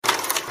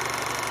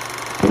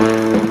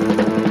Everyone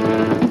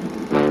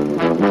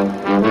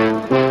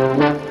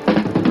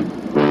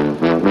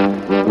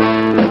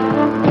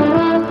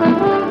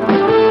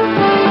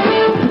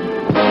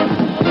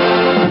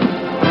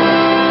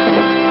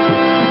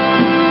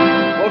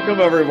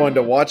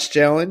to Watch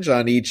Challenge.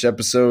 On each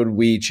episode,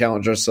 we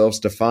challenge ourselves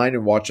to find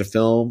and watch a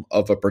film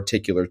of a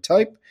particular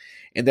type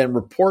and then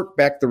report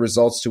back the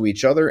results to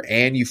each other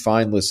and you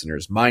fine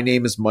listeners. My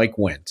name is Mike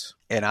Wendt.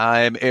 And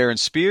I'm Aaron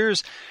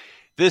Spears.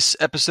 This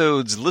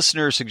episode's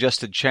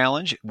listener-suggested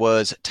challenge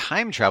was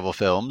time travel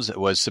films. It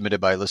was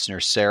submitted by listener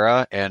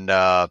Sarah. And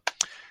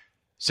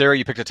Sarah,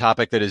 you picked a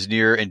topic that is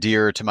near and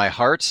dear to my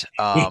heart.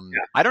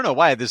 I don't know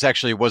why this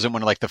actually wasn't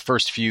one of the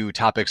first few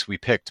topics we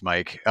picked,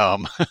 Mike.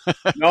 No,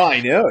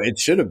 I know. It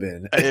should have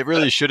been. It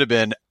really should have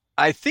been.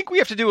 I think we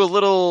have to do a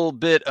little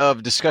bit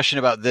of discussion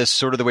about this,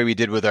 sort of the way we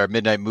did with our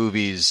Midnight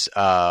Movies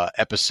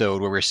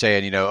episode, where we're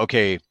saying,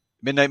 okay,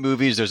 Midnight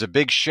Movies, there's a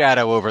big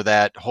shadow over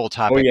that whole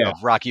topic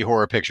of Rocky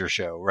Horror Picture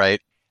Show, right?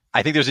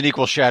 I think there's an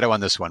equal shadow on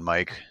this one,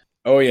 Mike.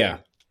 Oh, yeah.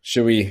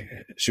 Should we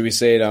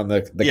say it on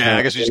the yeah,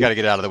 I guess we just got to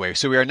get it out of the way.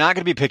 So we are not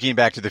going to be picking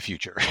Back to the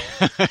Future.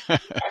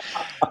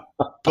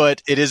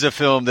 But it is a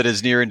film that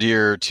is near and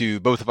dear to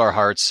both of our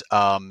hearts.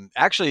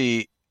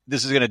 Actually,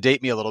 this is going to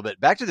date me a little bit.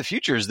 Back to the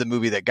Future is the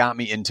movie that got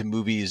me into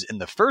movies in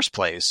the first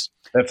place.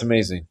 That's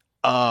amazing.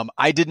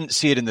 I didn't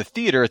see it in the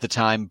theater at the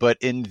time, but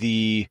in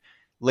the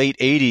late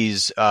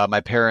 80s,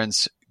 my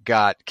parents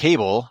got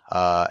cable.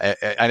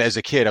 And as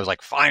a kid, I was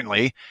like,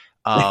 finally.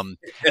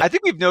 I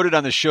think we've noted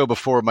on the show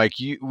before, Mike,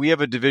 we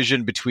have a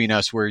division between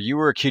us where you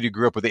were a kid who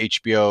grew up with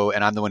HBO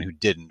and I'm the one who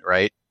didn't,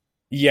 right?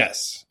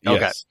 Yes. Okay.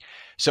 Yes.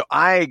 So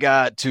I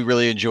got to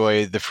really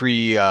enjoy the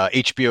free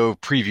HBO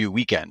preview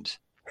weekend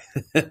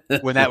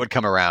when that would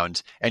come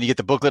around, and you get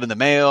the booklet in the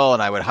mail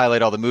and I would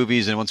highlight all the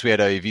movies. And once we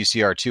had a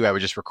VCR too, I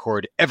would just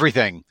record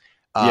everything.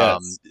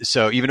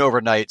 So even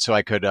overnight, so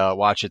I could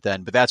watch it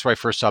then. But that's where I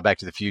first saw Back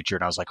to the Future.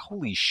 And I was like,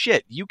 holy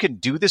shit, you can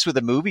do this with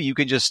a movie. You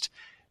can just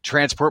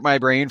transport my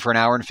brain for an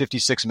hour and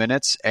 56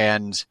 minutes.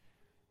 And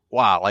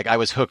wow, I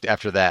was hooked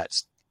after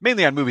that,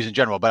 mainly on movies in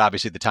general, but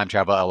obviously the time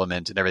travel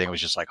element and everything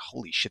was just like,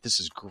 holy shit, this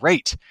is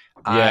great.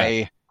 Yeah.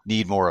 I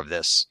need more of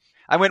this.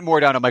 I went more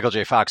down a Michael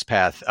J. Fox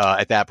path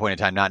at that point in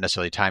time, not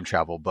necessarily time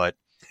travel, but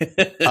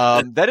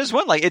that is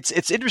one.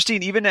 It's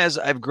interesting, even as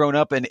I've grown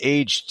up and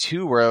aged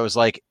too, where I was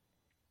like,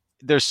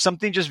 there's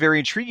something just very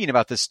intriguing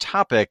about this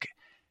topic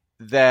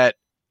that,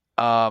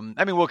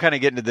 we'll kind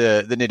of get into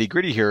the nitty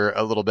gritty here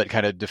a little bit,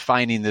 kind of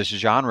defining this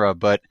genre,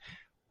 but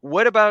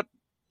what about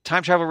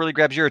time travel really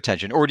grabs your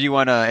attention? Or do you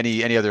want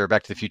any other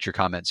Back to the Future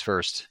comments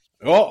first?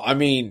 Well,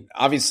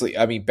 obviously,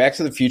 Back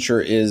to the Future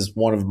is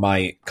one of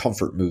my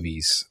comfort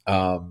movies.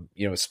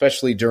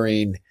 Especially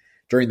during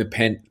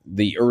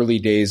the early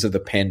days of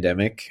the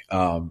pandemic.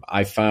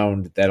 I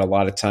found that a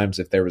lot of times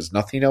if there was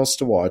nothing else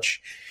to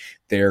watch,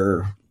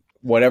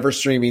 whatever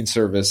streaming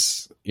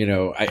service,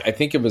 I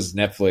think it was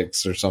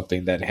Netflix or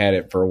something that had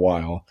it for a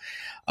while.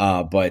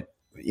 But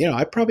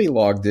I probably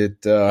logged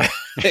it, 3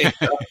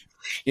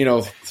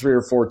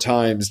 or 4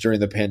 times during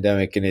the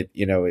pandemic, and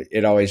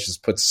it always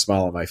just puts a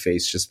smile on my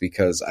face just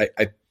because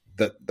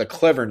the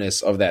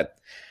cleverness of that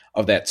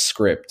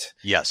script,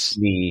 yes,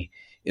 to me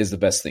is the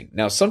best thing.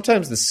 Now,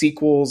 sometimes the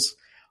sequels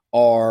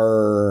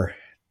are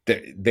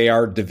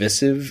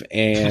divisive,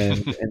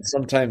 and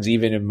sometimes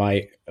even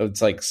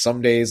it's like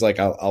some days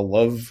I'll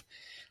love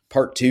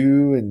part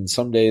 2, and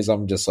some days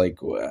I'm just like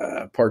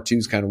part 2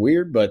 is kind of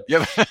weird, but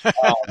yep.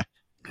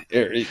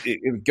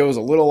 It goes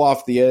a little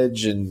off the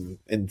edge, and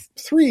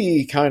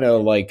 3 kind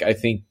of I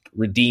think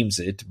redeems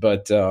it.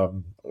 But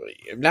I'm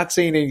not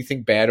saying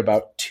anything bad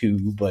about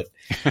 2, but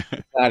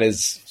not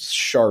as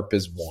sharp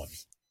as 1.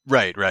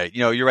 Right.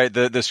 You're right.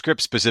 The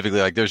script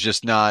specifically, there's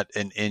just not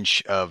an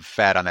inch of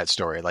fat on that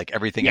story.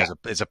 Everything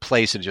is a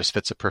place and it just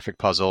fits a perfect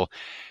puzzle.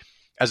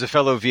 As a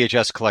fellow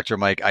VHS collector,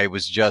 Mike, I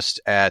was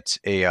just at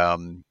a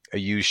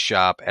used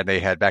shop and they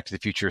had Back to the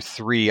Future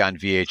 3 on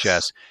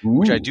VHS,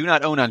 which I do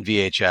not own on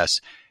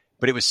VHS,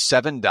 but it was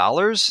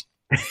 $7.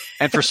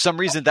 And for some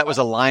reason that was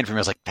a line for me.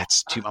 I was like,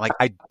 that's too much.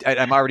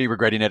 I'm already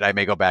regretting it. I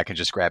may go back and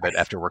just grab it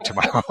after work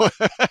tomorrow.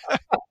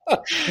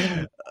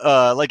 I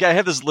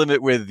have this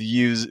limit with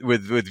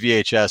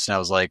VHS, and I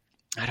was like,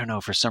 I don't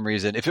know, for some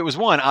reason, if it was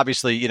 1,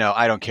 obviously,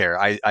 I don't care.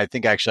 I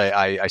think actually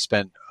I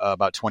spent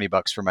about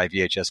 $20 for my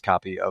VHS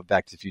copy of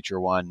Back to the Future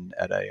 1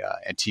 at a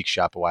antique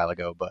shop a while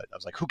ago, but I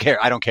was like, who cares?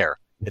 I don't care.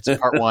 It's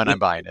part 1. I'm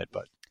buying it.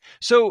 But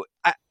so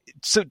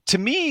to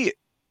me,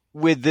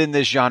 within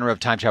this genre of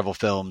time travel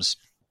films,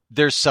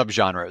 there's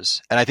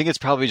subgenres, and I think it's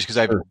probably just because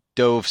I've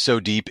dove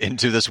so deep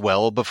into this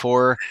well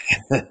before.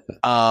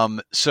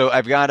 So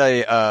I've got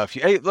a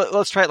few. Hey,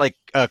 let's try it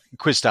a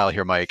quiz style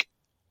here, Mike.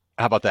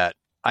 How about that?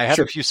 I have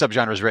a few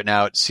subgenres written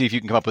out. See if you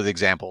can come up with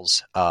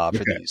examples for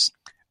these.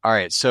 All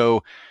right.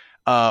 So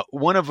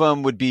one of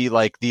them would be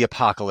the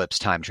Apocalypse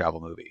time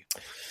travel movie.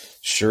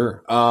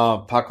 Sure.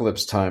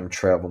 Apocalypse time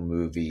travel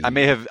movie. I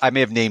may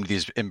have named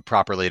these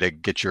improperly to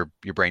get your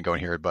brain going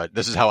here, but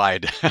this is how I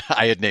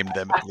had named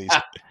them at least.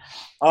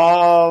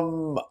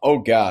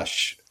 Oh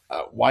gosh.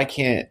 why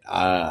can't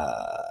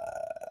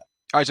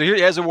All right, so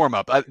here as a warm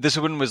up, this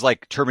one was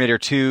like Terminator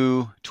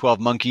 2, 12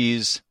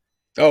 Monkeys.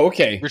 Oh,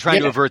 okay. You're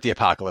trying to avert the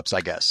apocalypse,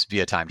 I guess,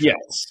 via time travel.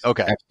 Yes.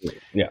 Okay.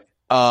 Absolutely. Yeah.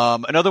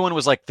 Another one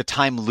was like the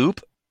time loop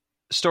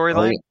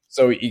storyline.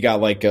 So you got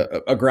like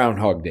a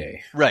Groundhog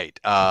Day. Right.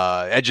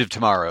 Edge of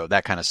Tomorrow,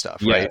 that kind of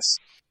stuff, right? Yes.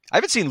 I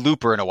haven't seen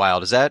Looper in a while.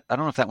 I don't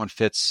know if that one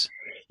fits.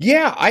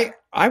 Yeah,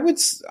 I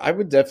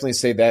would definitely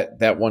say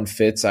that one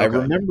fits. Okay. I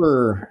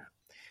remember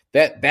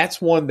that's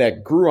one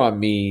that grew on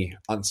me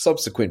on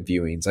subsequent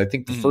viewings. I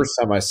think the first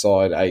time I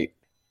saw it,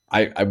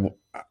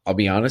 I'll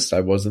be honest,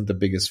 I wasn't the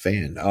biggest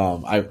fan.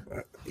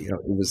 It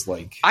was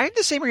like I had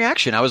the same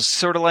reaction. I was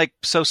sort of like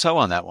so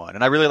on that one,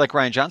 and I really like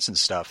Rian Johnson's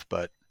stuff,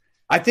 but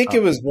I think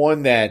it was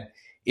one that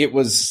it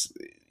was.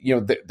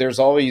 There's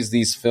always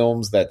these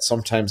films that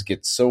sometimes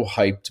get so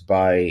hyped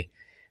by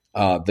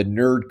the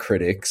nerd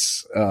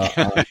critics.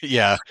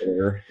 Yeah,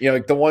 Twitter.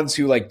 Like the ones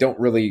who like don't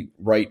really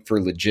write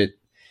for legit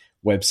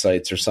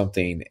websites or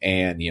something,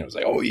 and it's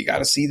like, oh, you got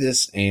to see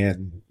this,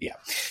 and yeah.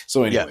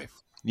 So anyway.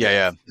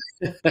 Yeah.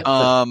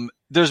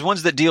 There's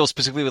ones that deal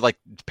specifically with like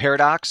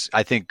paradox.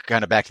 I think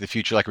kind of Back to the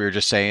Future, like we were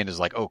just saying, is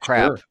like, oh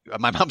crap,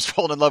 my mom's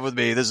fallen in love with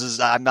me.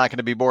 I'm not going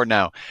to be bored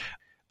now.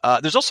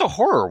 There's also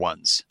horror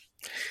ones.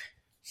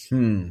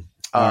 Right.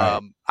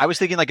 I was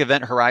thinking like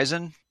Event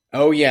Horizon.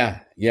 Oh yeah.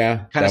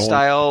 Kind of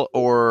style,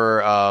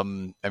 or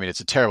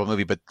it's a terrible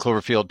movie, but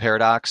Cloverfield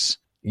Paradox.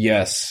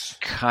 Yes.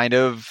 Kind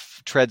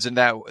of treads in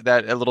that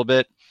a little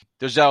bit.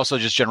 There's also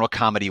just general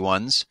comedy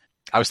ones.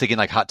 I was thinking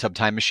like Hot Tub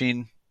Time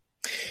Machine.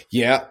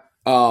 Yeah.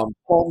 Palm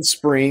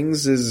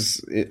Springs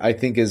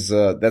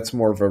that's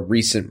more of a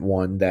recent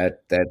one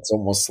that's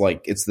almost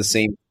like it's the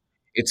same.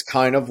 It's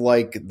kind of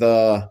like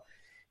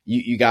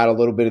you got a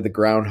little bit of the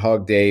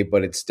Groundhog Day,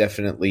 but it's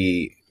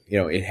definitely,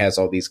 it has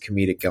all these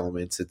comedic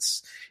elements.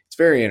 It's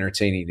very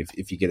entertaining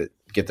if you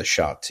get the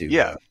shot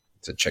to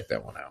check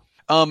that one out.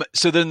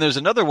 So then there's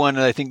another one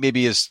that I think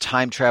maybe is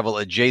time travel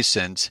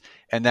adjacent,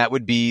 and that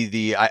would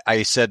be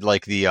I said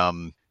like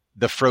the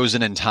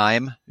Frozen in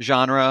Time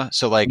genre.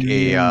 So like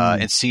a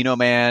Encino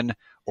Man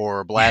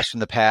or Blast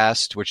from the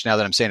Past, which now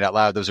that I'm saying it out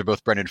loud, those are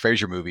both Brendan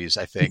Fraser movies,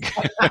 I think.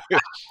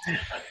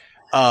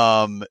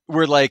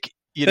 Where like,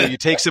 you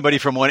take somebody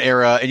from one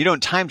era and you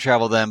don't time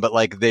travel them, but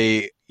like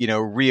they,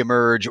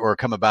 reemerge or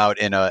come about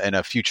in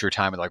a future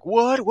time and like,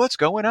 what's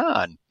going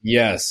on?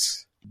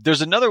 Yes.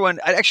 There's another one.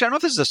 Actually, I don't know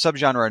if this is a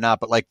subgenre or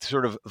not, but like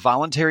sort of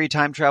voluntary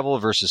time travel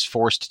versus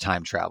forced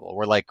time travel,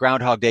 where like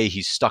Groundhog Day,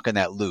 he's stuck in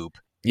that loop.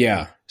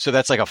 Yeah. So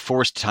that's like a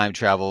forced time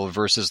travel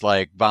versus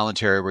like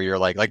voluntary, where you're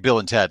like Bill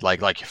and Ted,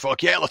 like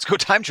fuck yeah, let's go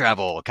time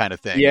travel kind of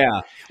thing.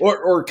 Yeah.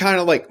 Or kind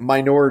of like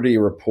Minority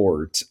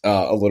Report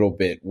a little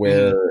bit,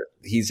 where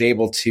he's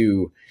able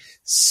to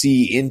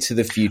see into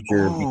the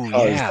future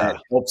because that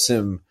helps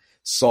him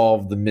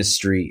solve the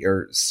mystery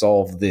or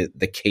solve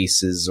the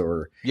cases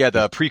or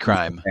the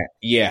pre-crime.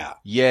 Yeah.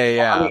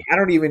 I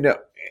don't even know.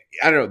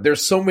 I don't know.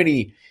 There's so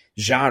many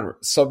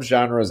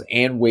subgenres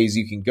and ways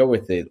you can go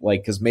with it.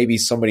 Like, cause maybe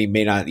somebody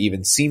may not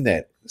even see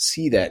that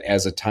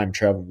as a time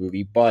travel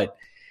movie, but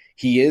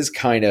he's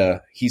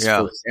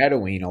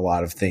foreshadowing a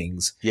lot of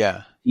things.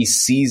 Yeah. He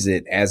sees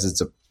it as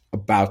it's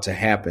about to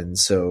happen.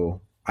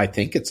 So I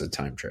think it's a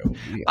time travel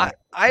movie.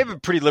 I have a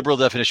pretty liberal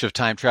definition of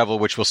time travel,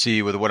 which we'll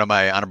see with one of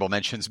my honorable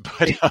mentions.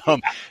 But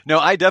no,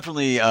 I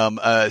definitely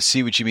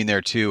see what you mean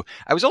there too.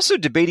 I was also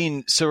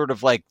debating sort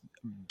of like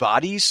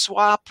body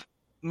swap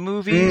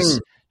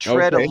movies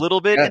tread a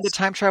little bit into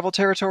time travel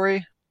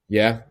territory.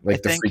 Yeah,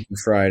 like the Freaky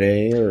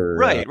Friday or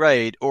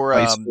right, or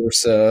vice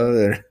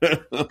versa,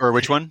 or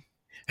which one?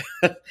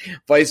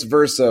 Vice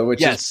versa,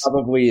 which is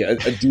probably a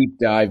deep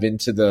dive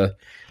into the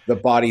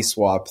body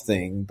swap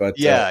thing, but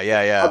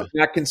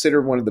not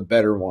considered one of the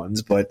better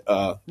ones. But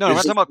no, we're not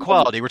talking about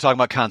quality. We're talking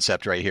about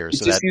concept right here.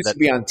 So that used to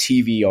be on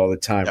TV all the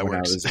time when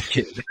I was a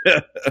kid.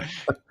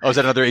 Oh, is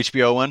that another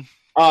HBO one?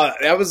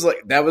 That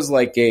was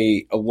like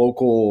a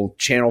local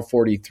Channel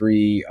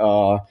 43,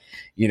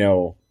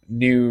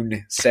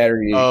 noon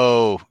Saturday.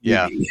 Oh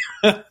yeah,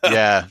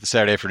 the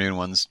Saturday afternoon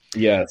ones.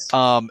 Yes.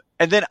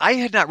 And then I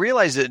had not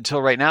realized it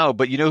until right now,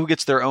 but who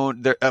gets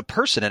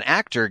an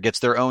actor gets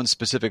their own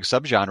specific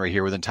subgenre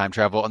here within time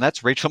travel, and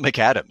that's Rachel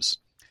McAdams.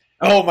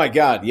 Oh my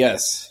God,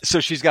 yes. So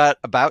she's got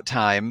About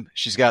Time,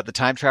 she's got The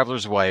Time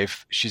Traveler's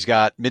Wife, she's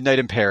got Midnight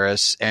in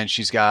Paris, and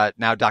she's got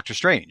now Doctor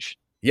Strange.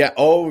 Yeah.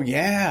 Oh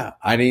yeah.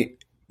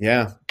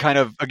 Kind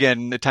of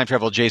again time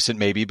travel adjacent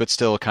maybe, but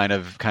still kind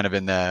of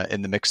in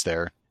the mix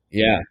there.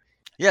 Yeah.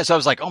 Yeah, so I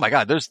was like, oh my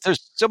God, there's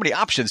so many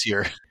options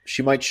here.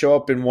 She might show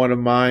up in one of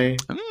my...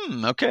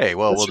 Okay,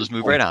 well, we'll just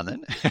move right on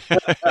then.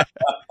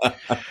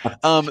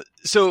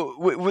 So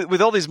with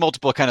all these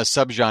multiple kind of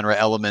subgenre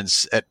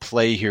elements at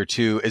play here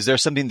too, is there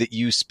something that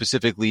you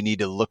specifically need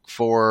to look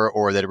for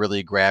or that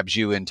really grabs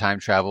you in time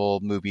travel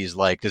movies?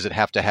 Like, does it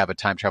have to have a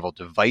time travel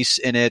device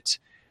in it?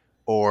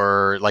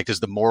 Or like,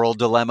 does the moral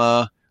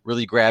dilemma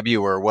really grab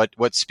you? Or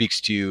what speaks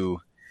to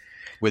you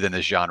within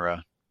this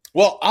genre?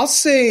 Well, I'll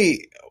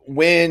say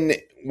when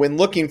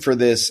looking for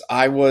this,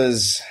 I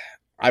was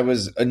I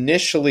was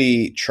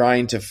initially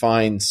trying to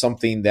find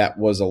something that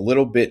was a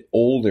little bit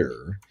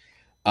older,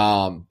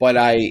 but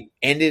I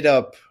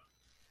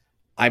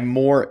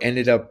more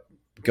ended up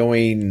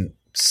going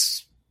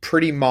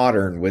pretty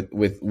modern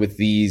with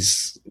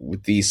these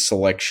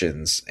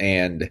selections,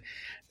 and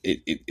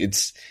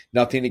it's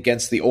nothing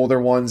against the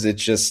older ones.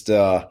 It's just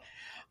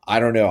I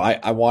don't know.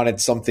 I wanted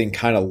something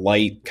kind of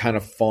light, kind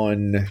of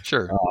fun,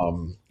 Sure.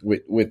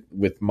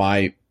 With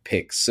my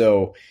picks.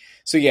 So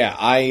yeah,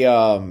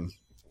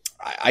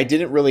 I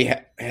didn't really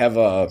have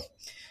a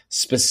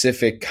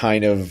specific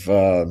kind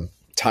of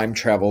time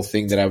travel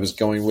thing that I was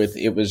going with.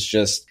 It was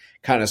just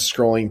kind of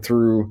scrolling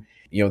through,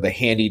 the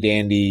handy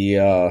dandy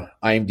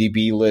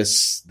IMDb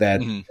lists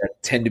that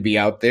tend to be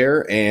out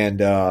there, and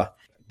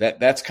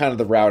that's kind of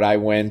the route I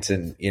went.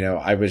 And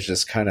I was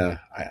just kind of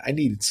I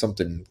needed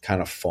something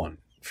kind of fun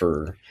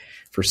for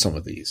some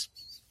of these.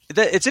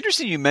 It's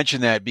interesting you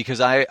mentioned that, because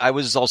I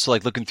was also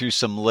like looking through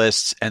some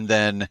lists, and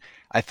then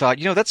I thought,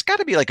 that's got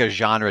to be like a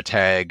genre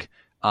tag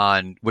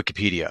on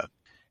Wikipedia.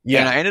 Yeah.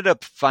 And I ended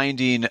up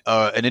finding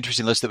an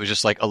interesting list that was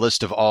just like a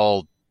list of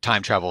all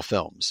time travel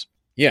films.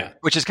 Yeah.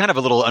 Which is kind of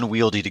a little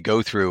unwieldy to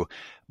go through.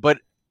 But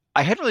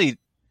I hadn't really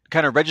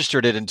kind of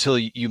registered it until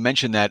you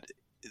mentioned that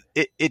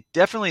it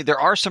definitely, there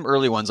are some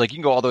early ones. Like you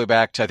can go all the way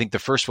back to, I think the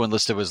first one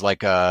listed was like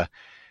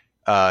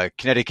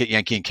Connecticut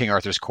Yankee and King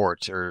Arthur's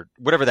Court, or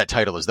whatever that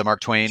title is, the Mark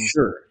Twain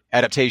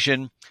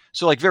adaptation.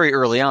 So like very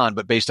early on,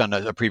 but based on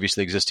a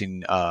previously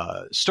existing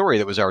story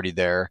that was already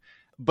there.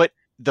 But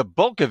the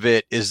bulk of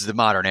it is the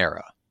modern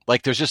era.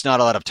 Like there's just not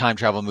a lot of time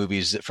travel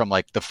movies from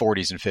like the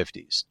 40s and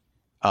 50s,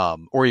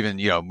 or even,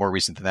 more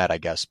recent than that, I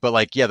guess. But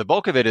like, yeah, the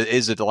bulk of it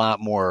is a lot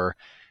more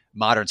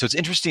modern. So it's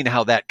interesting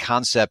how that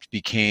concept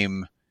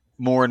became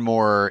more and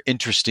more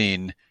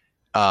interesting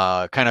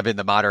kind of in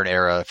the modern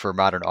era for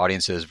modern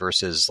audiences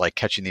versus like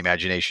catching the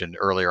imagination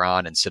earlier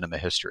on in cinema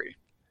history.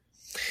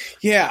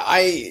 Yeah,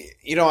 I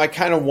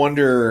kind of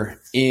wonder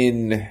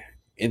in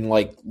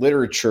like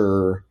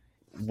literature,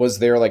 was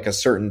there like a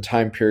certain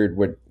time period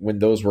when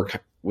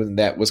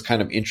that was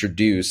kind of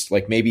introduced,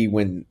 like maybe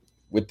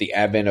with the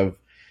advent of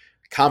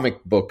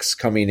comic books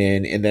coming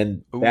in, and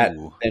then that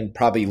then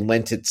probably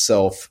lent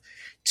itself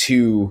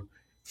to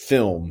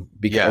film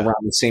around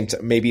the same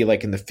time, maybe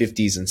like in the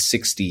 50s and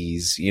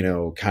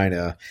 60s, kind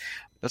of.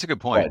 That's a good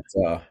point.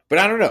 But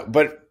I don't know.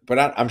 But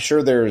I'm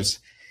sure there's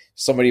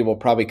somebody will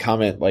probably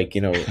comment like,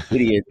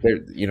 idiot.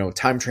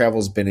 Time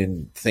travel's been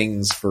in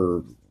things for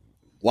a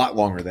lot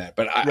longer than that.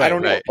 But I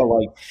don't know.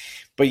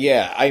 But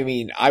yeah, I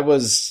mean,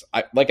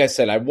 like I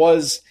said, I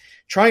was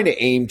trying to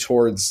aim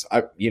towards,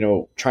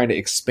 trying to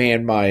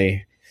expand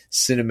my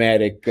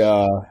cinematic,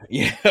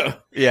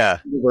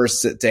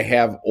 universe to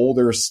have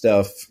older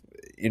stuff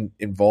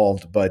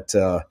involved, but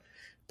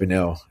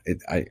no,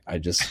 I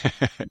just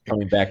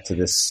coming back to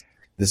this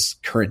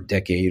current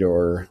decade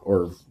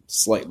or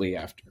slightly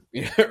after,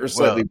 or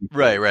slightly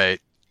before. Right.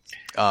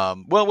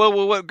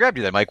 Well, what grabbed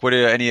you then, Mike? What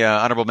are any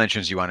honorable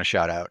mentions you want to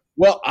shout out?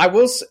 Well, I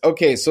will.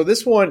 Okay, so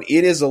this one,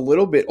 it is a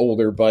little bit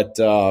older, but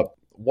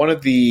one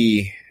of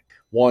the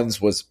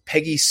ones was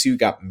Peggy Sue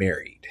Got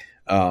Married.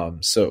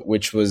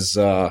 Which was,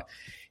 and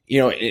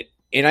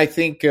I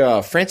think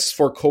Francis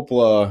Ford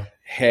Coppola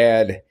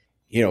had,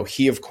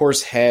 he of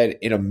course had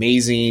an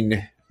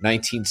amazing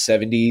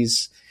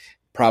 1970s,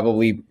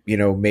 probably,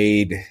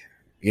 made,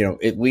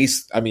 at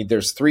least, I mean,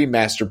 there's three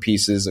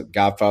masterpieces of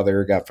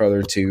Godfather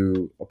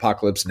 2,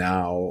 Apocalypse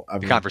Now.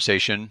 The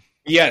Conversation.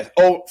 Yeah.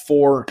 Oh,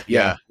 4.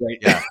 Yeah. Right.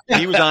 Yeah.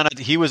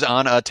 He was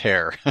on a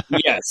tear.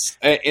 Yes.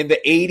 And the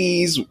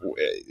 80s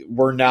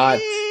were not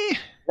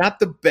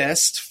the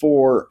best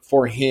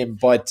for him,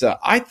 but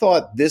I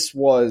thought this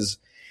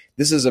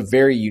is a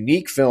very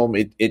unique film.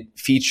 It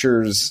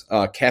features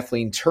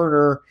Kathleen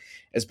Turner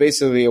as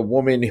basically a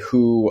woman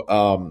who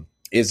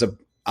is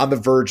on the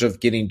verge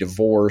of getting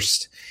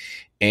divorced,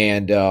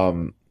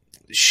 and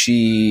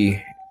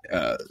she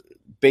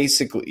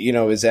basically,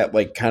 is at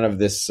like kind of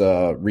this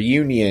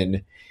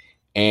reunion,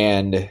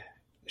 and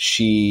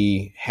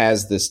she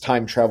has this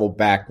time travel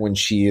back when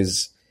she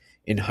is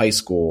in high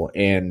school,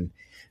 and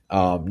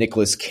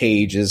Nicolas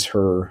Cage is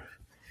her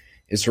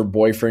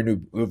boyfriend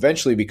who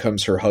eventually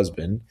becomes her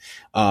husband.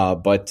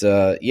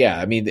 Yeah,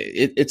 I mean,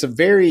 it's a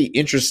very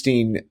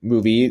interesting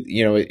movie.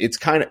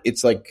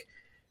 It's like,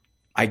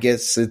 I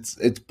guess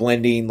it's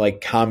blending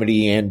like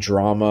comedy and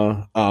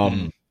drama.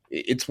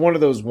 It's one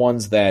of those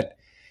ones that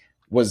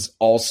was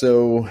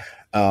also,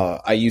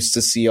 I used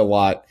to see a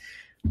lot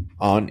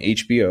on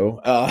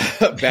HBO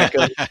back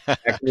in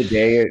the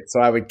day. So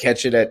I would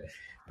catch it at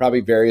probably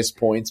various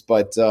points,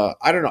 but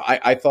I don't know.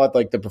 I thought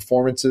like the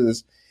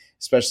performances,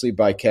 especially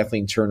by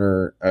Kathleen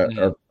Turner,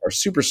 are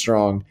super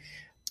strong,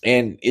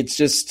 and it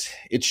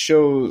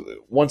shows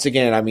once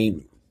again. I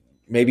mean,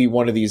 maybe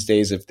one of these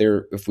days,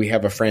 if we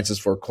have a Francis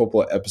Ford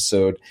Coppola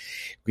episode,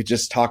 we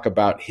just talk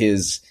about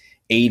his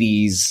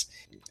 80s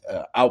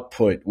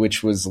output,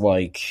 which was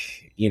like,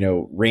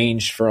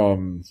 ranged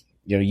from,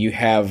 you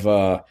have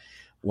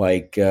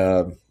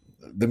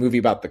the movie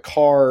about the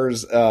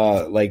cars,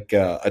 like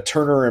A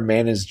Turner and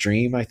Mana's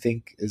Dream, I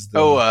think is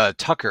the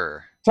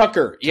Tucker.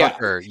 Tucker, yeah,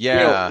 Tucker,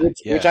 yeah,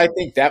 which I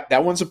think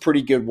that one's a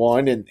pretty good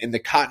one, and the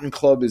Cotton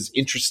Club is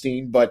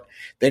interesting, but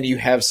then you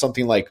have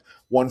something like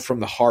One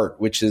from the Heart,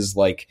 which is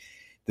like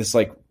this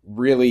like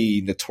really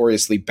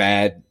notoriously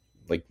bad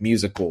like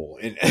musical.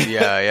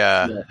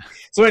 Yeah.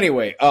 So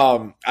anyway,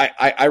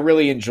 I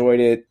really enjoyed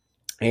it,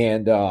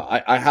 and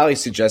I highly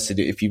suggested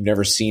it if you've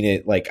never seen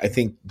it. Like I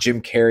think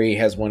Jim Carrey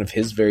has one of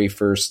his very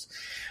first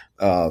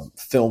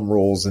film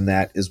roles in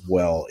that as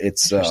well.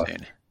 It's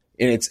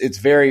and it's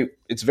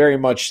very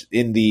much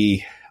in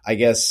the, I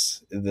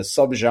guess, the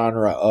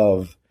subgenre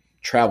of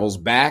travels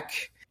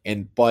back,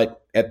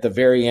 but at the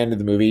very end of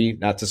the movie,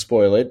 not to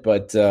spoil it,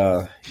 but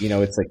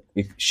it's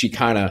like she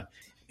kind of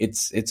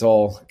it's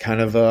all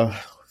kind of a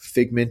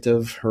figment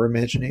of her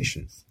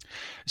imagination.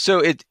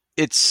 So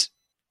it's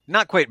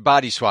not quite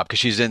body swap because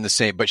she's in the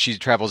same, but she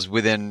travels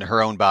within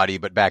her own body,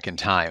 but back in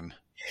time.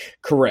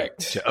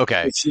 Correct.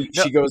 Okay. She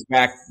goes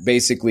back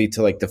basically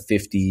to like the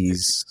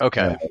 50s.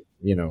 Okay.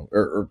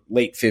 Or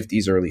late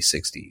 50s, early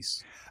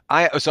 60s.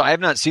 So I have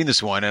not seen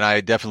this one, and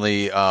I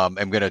definitely am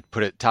going to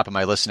put it top of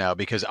my list now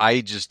because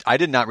I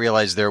did not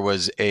realize there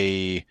was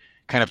a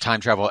kind of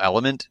time travel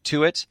element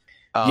to it.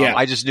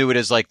 I just knew it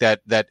as like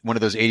that one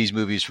of those 80s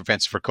movies from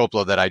Francis Ford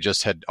Coppola that I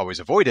just had always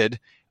avoided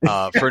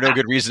for no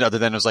good reason other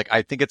than it was like,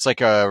 I think it's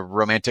like a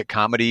romantic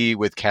comedy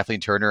with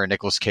Kathleen Turner and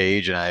Nicolas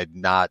Cage,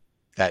 and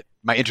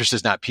my interest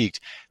is not piqued.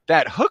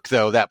 That hook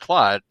though, that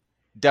plot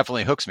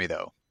definitely hooks me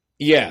though.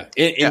 Yeah.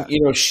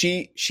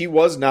 She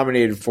was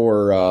nominated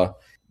for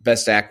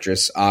Best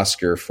Actress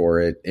Oscar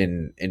for it,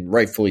 and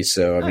rightfully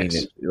so. Nice.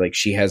 I mean,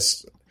 she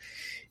has,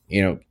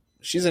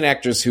 she's an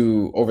actress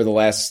who over the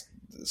last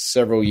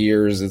several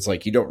years, it's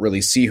like you don't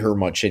really see her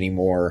much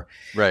anymore.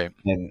 Right.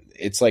 And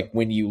it's like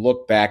when you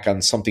look back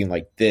on something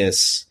like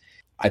this,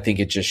 I think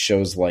it just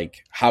shows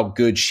like how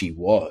good she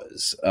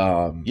was.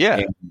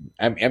 Yeah.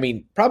 I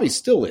mean, probably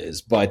still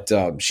is, but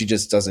she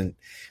just doesn't,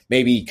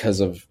 maybe because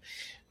of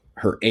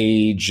her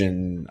age,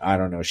 and I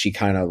don't know, she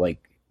kind of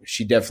like,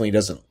 she definitely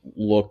doesn't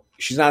look,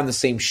 she's not in the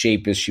same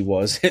shape as she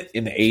was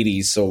in the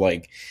 80s. So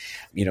like,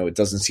 it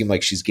doesn't seem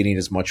like she's getting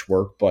as much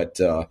work, but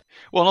well,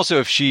 and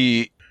also if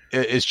she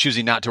is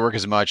choosing not to work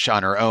as much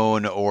on her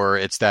own, or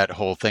it's that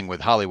whole thing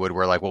with Hollywood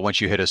where like, well, once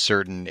you hit a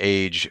certain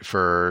age,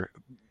 for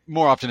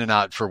more often than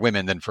not for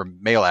women than for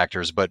male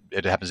actors, but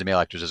it happens to male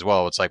actors as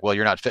well. It's like, well,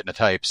 you're not fitting a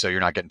type, so you're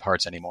not getting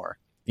parts anymore.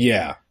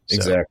 Yeah,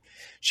 exactly.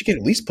 She can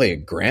at least play a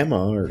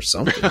grandma or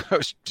something.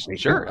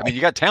 Sure. I mean, you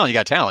got talent. You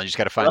just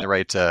got to find the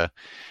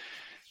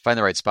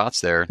right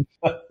spots there.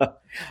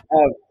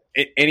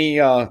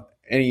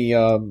 Any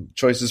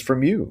choices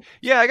from you?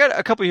 Yeah, I got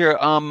a couple here.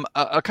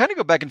 I'll kind of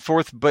go back and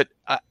forth, but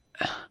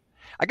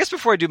I guess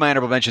before I do my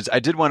honorable mentions, I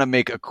did want to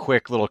make a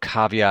quick little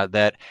caveat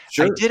that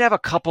I did have a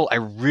couple I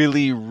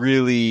really,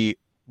 really,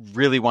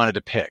 really wanted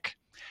to pick.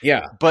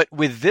 Yeah. But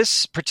with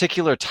this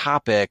particular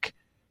topic,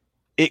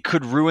 it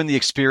could ruin the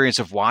experience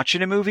of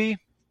watching a movie.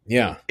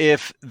 Yeah.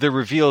 If the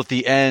reveal at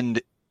the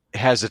end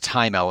has a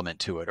time element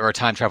to it or a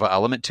time travel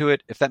element to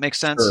it, if that makes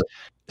sense. Sure.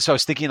 So I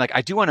was thinking like,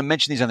 I do want to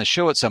mention these on the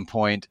show at some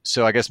point.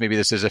 So I guess maybe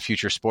this is a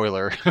future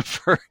spoiler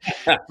for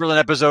an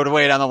episode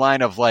way down the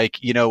line of like,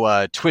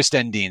 twist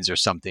endings or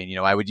something.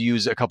 I would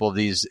use a couple of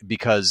these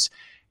because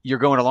you're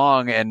going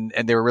along and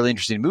they were really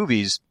interesting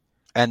movies.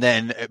 And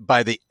then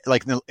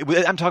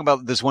I'm talking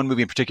about this one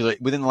movie in particular,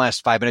 within the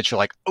last 5 minutes, you're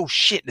like, oh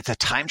shit, it's a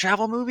time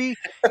travel movie.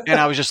 And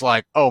I was just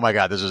like, oh my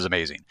God, this is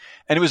amazing.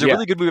 And it was a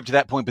really good movie up to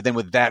that point. But then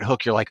with that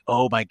hook, you're like,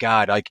 oh my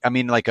God. Like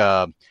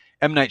a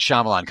M. Night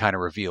Shyamalan kind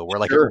of reveal where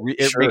like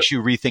it makes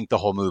you rethink the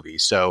whole movie.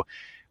 So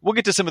we'll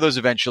get to some of those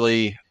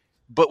eventually.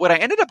 But what I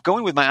ended up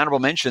going with my honorable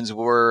mentions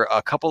were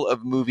a couple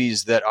of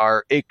movies that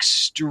are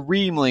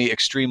extremely,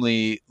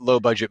 extremely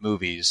low budget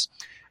movies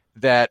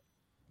that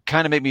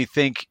kind of made me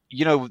think,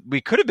 we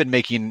could have been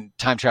making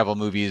time travel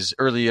movies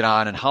early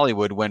on in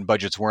Hollywood when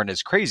budgets weren't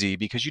as crazy,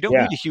 because you don't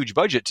need a huge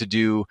budget to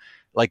do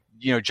like,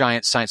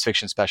 giant science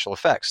fiction special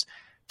effects.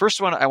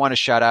 First one I want to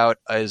shout out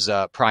is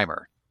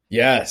Primer.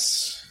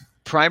 Yes.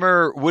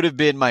 Primer would have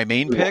been my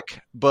main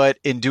pick, but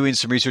in doing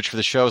some research for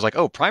the show, I was like,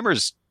 oh,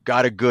 Primer's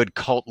got a good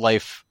cult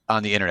life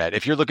on the internet.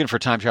 If you're looking for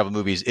time travel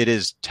movies, it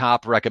is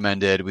top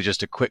recommended with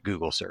just a quick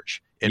Google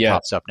search. It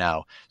pops up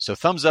now. So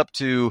thumbs up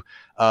to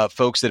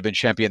folks that have been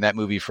championing that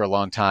movie for a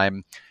long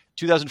time.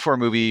 2004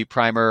 movie,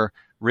 Primer,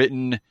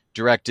 written,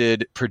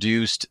 directed,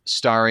 produced,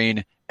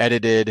 starring,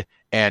 edited,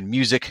 and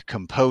music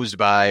composed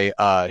by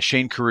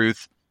Shane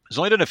Carruth. He's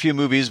only done a few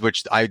movies,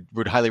 which I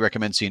would highly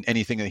recommend seeing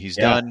anything that he's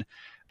done.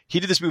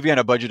 He did this movie on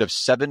a budget of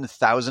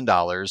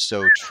 $7,000,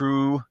 so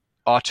true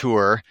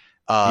auteur.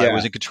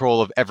 Was in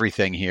control of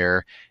everything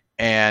here,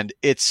 and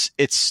it's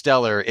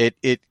stellar.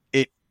 It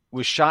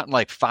was shot in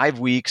like 5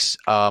 weeks.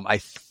 If I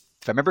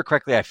remember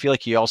correctly, I feel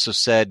like he also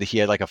said that he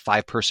had like a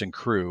 5-person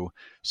crew.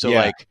 So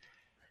like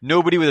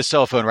nobody with a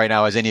cell phone right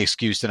now has any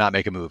excuse to not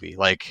make a movie.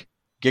 Like,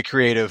 get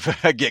creative,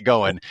 get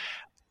going.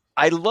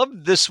 I love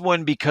this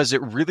one because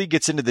it really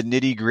gets into the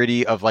nitty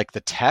gritty of like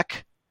the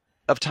tech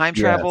of time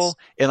travel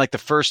in like the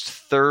first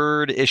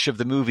third-ish of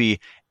the movie.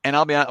 And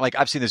I'll be honest, like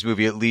I've seen this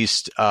movie at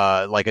least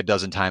like a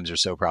dozen times or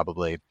so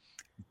probably,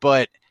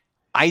 but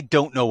I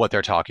don't know what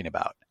they're talking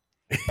about.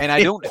 And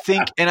I don't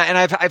think, and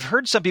I've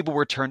heard some people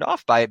were turned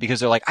off by it because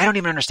they're like, I don't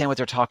even understand what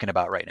they're talking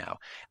about right now.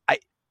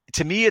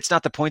 To me, it's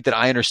not the point that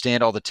I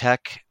understand all the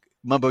tech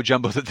mumbo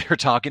jumbo that they're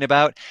talking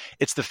about.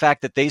 It's the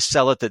fact that they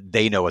sell it that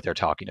they know what they're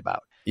talking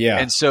about. Yeah.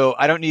 And so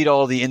I don't need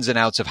all the ins and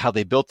outs of how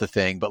they built the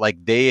thing, but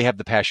like they have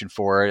the passion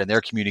for it and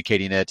they're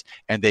communicating it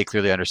and they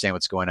clearly understand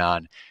what's going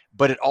on.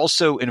 But it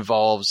also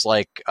involves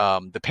like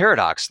the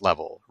paradox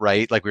level,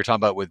 right? Like we were talking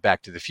about with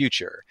Back to the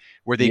Future,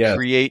 where they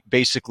create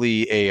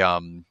basically a,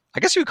 I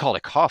guess you would call it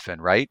a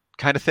coffin, right?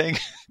 Kind of thing.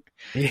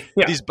 Yeah.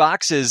 These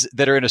boxes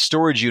that are in a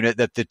storage unit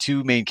that the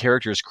two main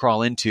characters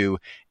crawl into,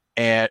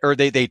 or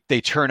they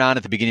turn on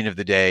at the beginning of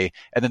the day,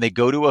 and then they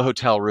go to a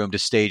hotel room to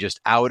stay just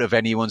out of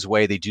anyone's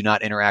way. They do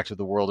not interact with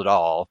the world at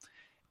all.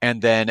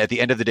 And then at the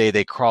end of the day,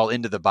 they crawl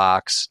into the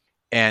box,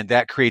 and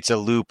that creates a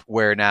loop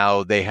where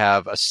now they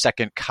have a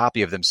second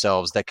copy of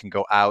themselves that can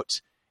go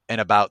out and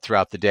about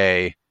throughout the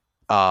day,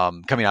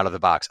 coming out of the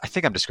box. I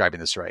think I'm describing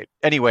this right.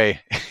 Anyway,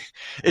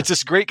 it's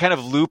this great kind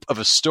of loop of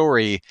a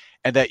story,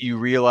 and that you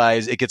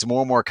realize it gets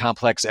more and more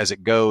complex as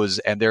it goes.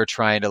 And they're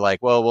trying to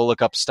like, well, we'll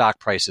look up stock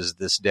prices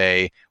this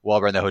day while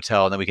we're in the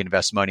hotel, and then we can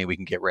invest money, we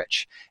can get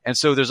rich. And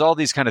so there's all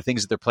these kind of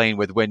things that they're playing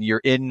with when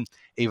you're in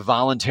a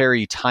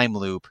voluntary time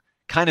loop,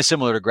 kind of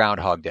similar to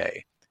Groundhog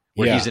Day,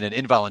 where he's in an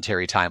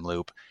involuntary time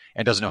loop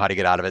and doesn't know how to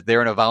get out of it.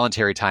 They're in a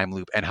voluntary time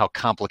loop, and how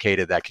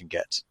complicated that can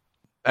get.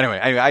 Anyway,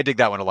 I dig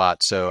that one a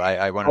lot, so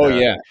I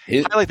wanted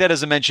to highlight that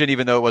as a mention,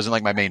 even though it wasn't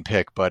like my main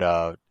pick.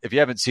 But if you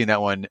haven't seen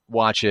that one,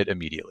 watch it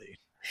immediately.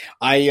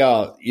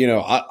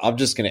 I'm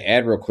just going to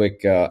add real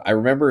quick. I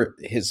remember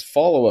his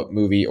follow-up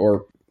movie,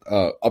 or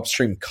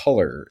Upstream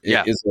Color,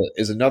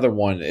 is another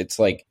one. It's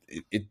like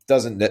it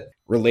doesn't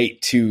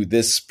relate to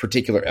this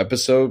particular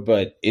episode,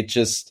 but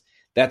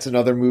that's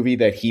another movie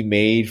that he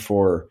made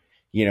for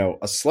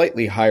a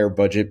slightly higher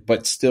budget,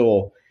 but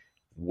still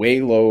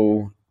way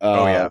low.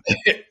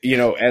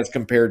 As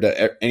compared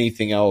to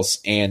anything else.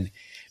 And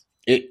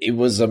it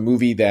was a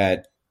movie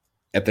that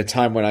at the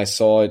time when I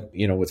saw it,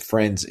 with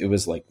friends, it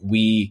was like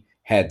we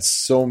had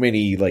so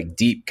many like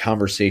deep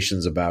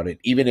conversations about it,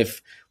 even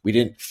if we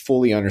didn't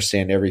fully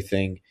understand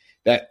everything.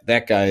 That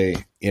guy,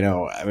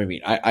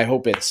 I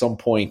hope at some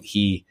point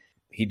he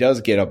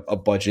does get a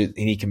budget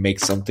and he can make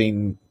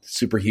something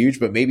super huge,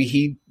 but maybe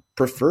he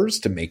prefers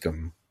to make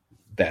them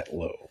that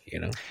low.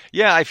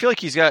 Yeah, I feel like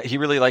he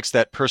really likes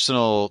that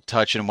personal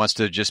touch and wants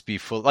to just be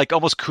full, like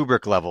almost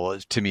Kubrick level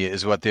to me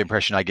is what the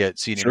impression I get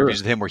seeing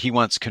interviews with him, where he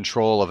wants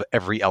control of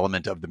every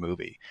element of the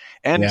movie.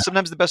 And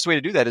sometimes the best way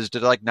to do that is to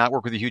like not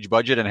work with a huge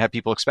budget and have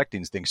people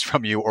expecting things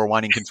from you or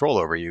wanting control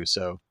over you.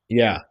 So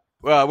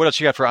what else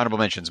you got for honorable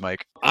mentions,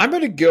 Mike? I'm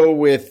going to go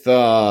with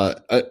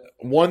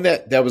one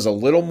that was a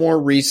little more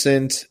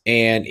recent,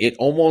 and it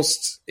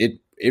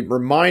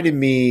reminded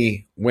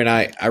me when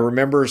I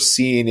remember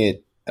seeing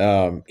it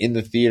in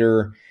the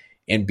theater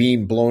and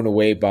being blown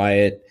away by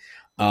it.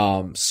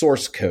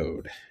 Source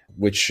Code,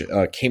 which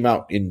came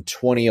out in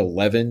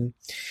 2011,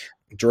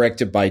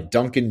 directed by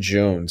Duncan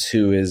Jones,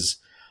 who is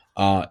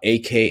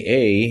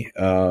AKA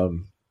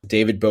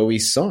David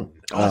Bowie's son.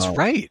 Oh, that's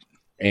right.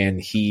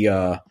 And he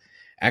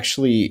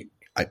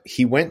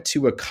he went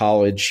to a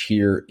college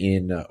here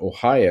in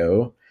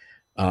Ohio.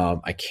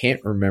 I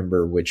can't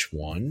remember which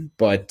one,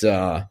 but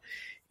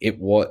it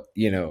was,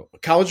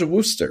 College of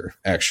Wooster,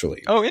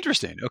 actually. Oh,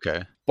 interesting.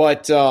 Okay.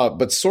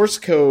 But Source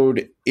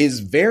Code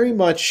is very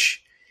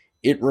much,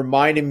 it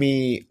reminded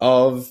me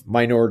of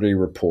Minority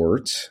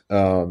Report,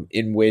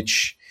 in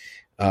which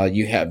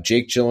you have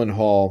Jake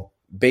Gyllenhaal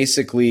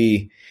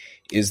basically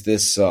is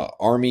this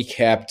army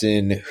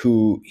captain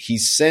who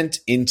he's sent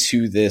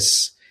into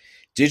this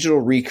digital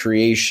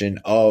recreation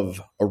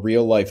of a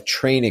real life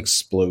train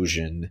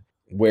explosion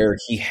where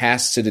he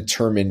has to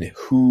determine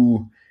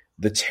who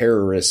the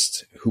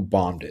terrorist who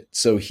bombed it.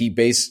 So he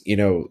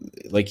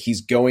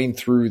he's going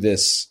through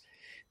this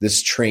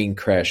train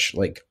crash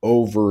like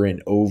over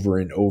and over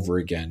and over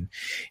again.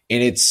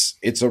 And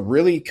it's a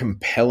really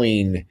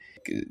compelling,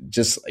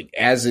 just like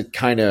as it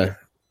kind of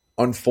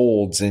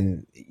unfolds,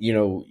 and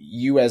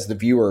you as the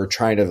viewer are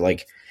trying to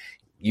like,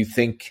 you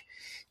think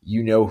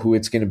who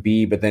it's going to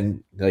be, but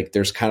then like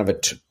there's kind of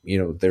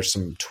there's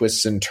some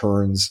twists and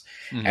turns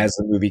as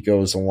the movie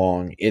goes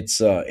along.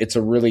 It's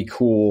a really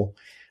cool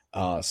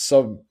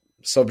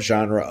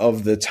subgenre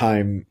of the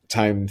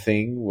time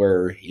thing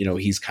where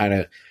he's kind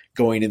of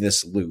going in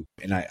this loop.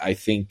 And I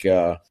think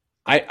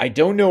I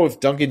don't know if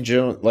Duncan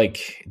Jones,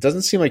 like, it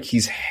doesn't seem like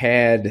he's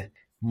had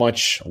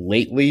much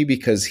lately,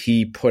 because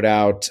he put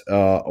out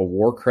a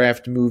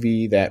Warcraft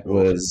movie that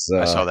was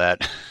I saw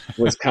that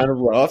was kind of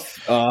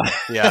rough.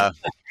 Yeah.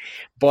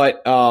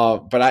 But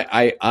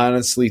I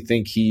honestly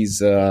think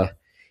he's a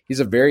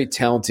very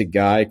talented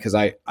guy, because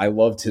I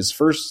loved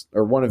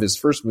one of his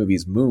first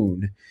movies,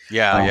 Moon.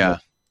 Yeah.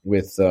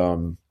 With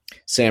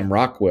Sam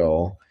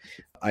Rockwell.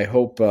 I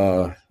hope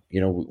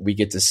we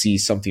get to see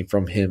something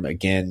from him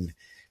again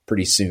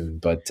pretty soon.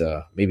 But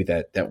maybe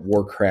that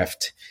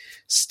Warcraft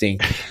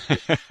stink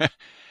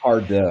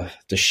hard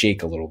to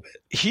shake a little bit.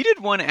 He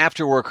did one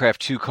after Warcraft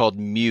 2 called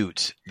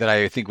Mute that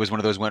I think was one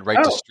of those went right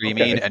to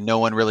streaming, and no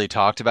one really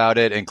talked about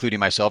it, including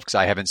myself because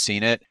I haven't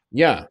seen it.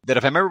 Yeah, that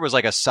if I remember was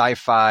like a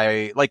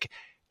sci-fi. Like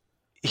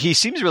he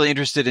seems really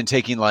interested in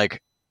taking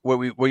like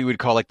what you would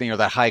call like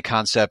that high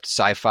concept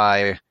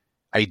sci-fi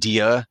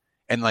idea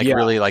and like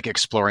really like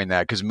exploring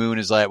that, because Moon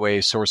is that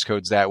way, Source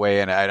Code's that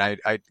way, and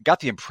I got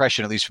the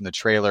impression, at least from the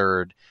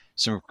trailer,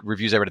 some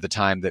reviews I read at the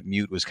time, that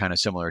Mute was kind of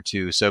similar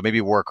too. So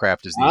maybe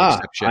Warcraft is the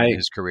exception in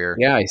his career.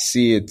 Yeah, I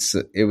see.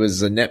 It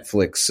was a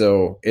Netflix,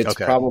 so it's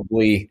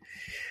probably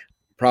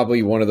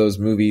one of those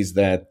movies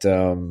that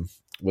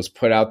was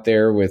put out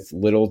there with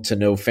little to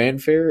no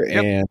fanfare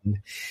and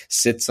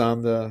sits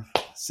on.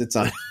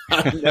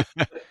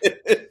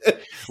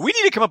 We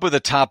need to come up with a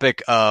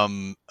topic,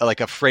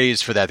 like a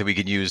phrase for that we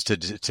can use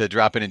to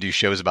drop in and do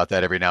shows about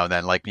that every now and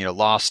then, like,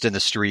 lost in the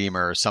stream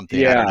or something.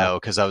 Yeah. I don't know.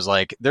 Cause I was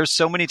like, there's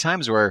so many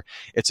times where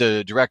it's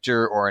a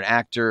director or an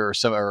actor or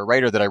a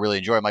writer that I really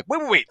enjoy. I'm like,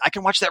 wait, I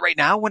can watch that right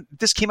now when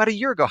this came out a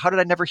year ago. How did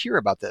I never hear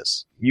about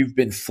this? You've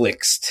been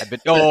flixed.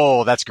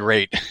 Oh, that's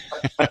great.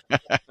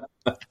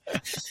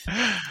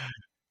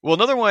 Well,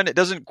 another one, it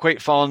doesn't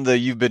quite fall in the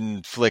you've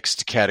been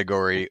flixed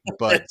category,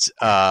 but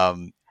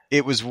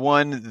it was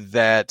one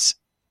that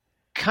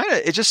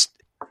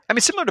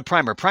similar to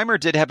Primer. Primer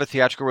did have a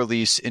theatrical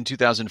release in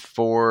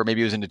 2004,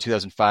 maybe it was into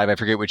 2005, I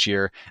forget which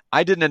year.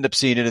 I didn't end up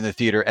seeing it in the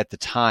theater at the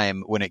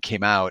time when it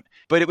came out,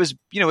 but it was,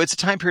 it's a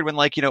time period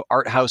when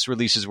art house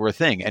releases were a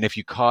thing. And if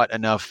you caught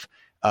enough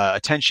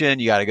attention,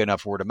 you got a good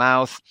enough word of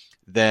mouth,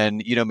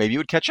 then, maybe you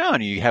would catch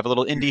on. You have a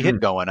little indie hit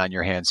going on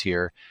your hands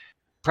here.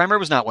 Primer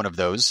was not one of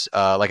those.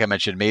 Like I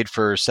mentioned, made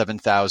for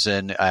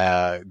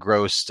 $7,000,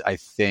 grossed, I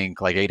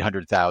think, like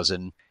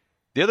 $800,000.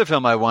 The other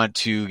film I want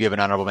to give an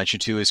honorable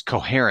mention to is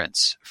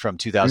Coherence from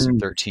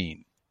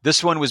 2013.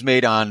 This one was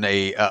made on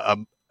a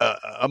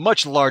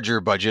much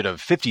larger budget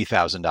of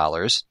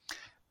 $50,000,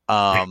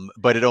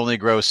 but it only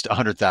grossed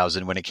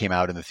 $100,000 when it came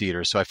out in the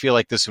theater. So I feel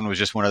like this one was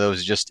just one of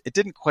those. It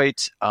didn't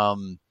quite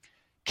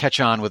catch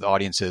on with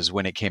audiences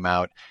when it came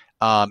out.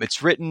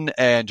 It's written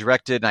and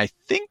directed, and I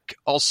think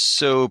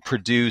also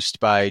produced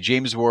by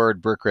James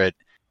Ward Burkett.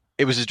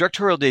 It was his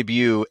directorial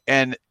debut,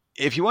 and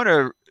if you want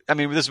to.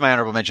 This is my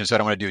honorable mention, so I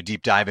don't want to do a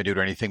deep dive into it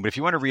or anything. But if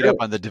you want to read up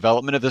on the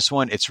development of this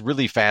one, it's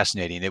really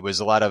fascinating. It was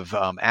a lot of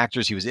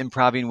actors he was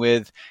improvising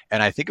with,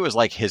 and I think it was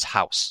like his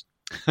house.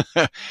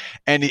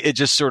 And it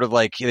just sort of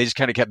like, they just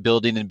kind of kept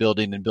building and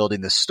building and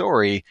building this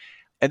story.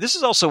 And this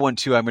is also one,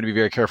 too, I'm going to be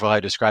very careful how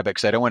I describe it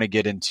because I don't want to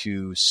get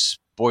into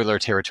spoiler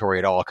territory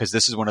at all, because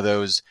this is one of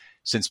those,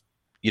 since,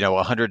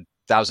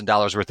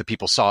 $100,000 worth of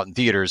people saw it in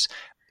theaters,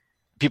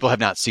 people have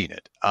not seen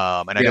it.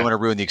 And I don't want to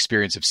ruin the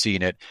experience of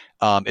seeing it.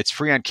 It's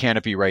free on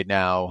Canopy right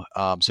now.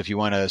 So if you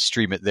want to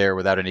stream it there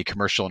without any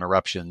commercial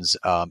interruptions,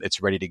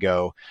 it's ready to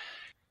go.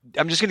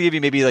 I'm just going to give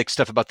you maybe like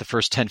stuff about the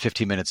first 10,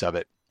 15 minutes of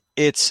it.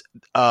 It's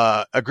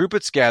a group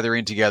that's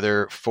gathering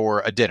together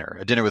for a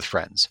dinner with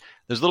friends.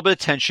 There's a little bit of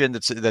tension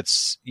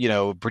that's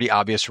pretty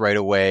obvious right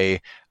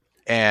away.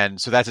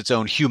 And so that's its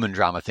own human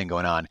drama thing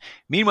going on.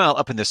 Meanwhile,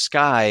 up in the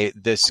sky,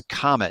 this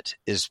comet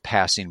is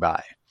passing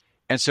by.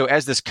 And so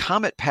as this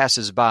comet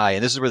passes by,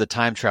 and this is where the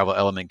time travel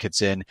element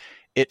kicks in,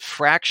 it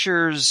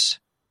fractures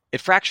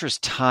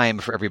time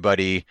for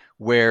everybody,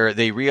 where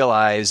they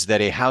realize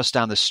that a house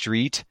down the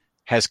street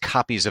has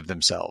copies of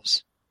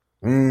themselves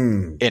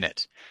in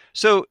it.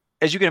 So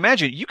as you can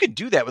imagine, you can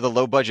do that with a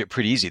low budget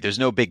pretty easy. There's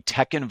no big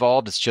tech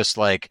involved. It's just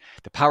like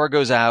the power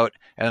goes out,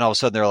 and then all of a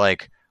sudden they're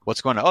like,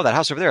 what's going on? Oh, that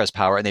house over there has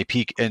power. And they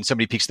peek, and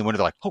somebody peeks in the window.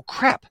 They're like, oh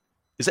crap,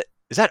 is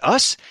that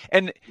us?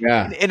 And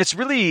it's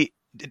really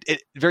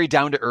very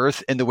down to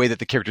earth in the way that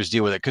the characters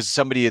deal with it, because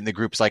somebody in the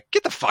group's like,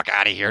 get the fuck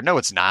out of here. No,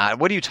 it's not.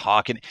 What are you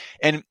talking?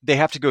 And they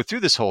have to go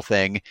through this whole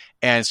thing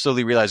and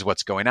slowly realize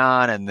what's going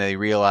on. And they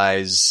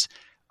realize,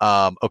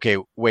 okay,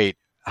 wait,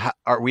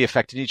 are we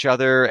affecting each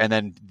other? And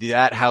then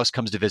that house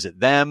comes to visit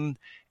them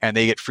and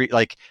they get free.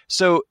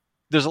 So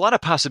there's a lot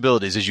of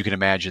possibilities, as you can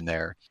imagine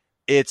there.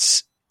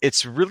 It's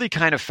really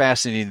kind of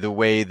fascinating the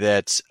way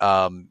that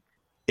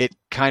it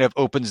kind of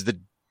opens the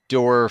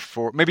door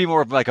for maybe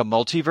more of like a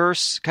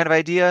multiverse kind of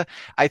idea.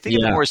 I think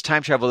of it more as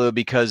time travel, though,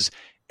 because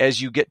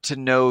as you get to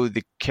know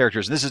the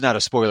characters, and this is not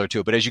a spoiler to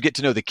it, but as you get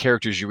to know the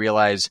characters, you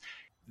realize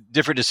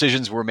different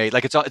decisions were made.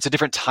 Like it's a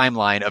different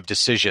timeline of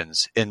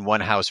decisions in one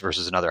house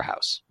versus another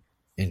house.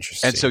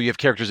 Interesting. And so you have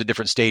characters at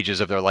different stages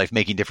of their life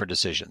making different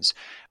decisions.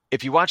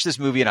 If you watch this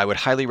movie, and I would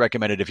highly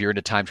recommend it if you're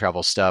into time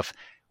travel stuff,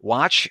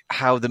 watch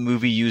how the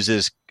movie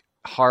uses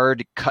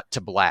hard cut to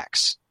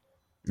blacks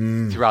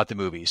throughout the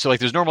movie. So like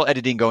there's normal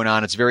editing going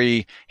on. It's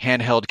very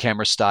handheld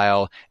camera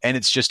style, and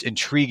it's just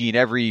intriguing.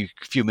 Every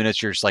few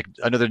minutes, you're just like,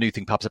 another new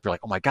thing pops up. You're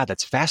like, oh my God,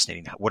 that's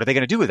fascinating. What are they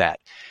going to do with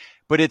that?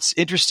 But it's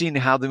interesting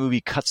how the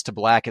movie cuts to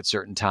black at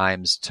certain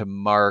times to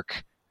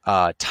mark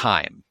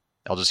time.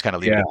 I'll just kind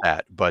of leave it at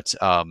that. But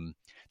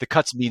the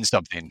cuts mean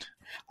something.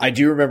 I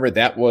do remember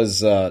that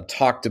was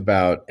talked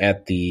about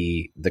at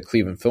the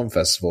Cleveland Film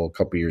Festival a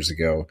couple years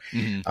ago,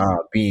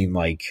 being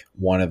like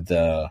one of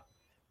the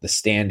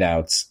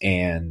standouts,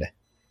 and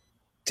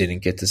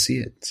didn't get to see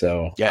it.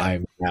 So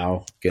I'm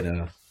now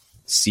gonna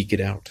seek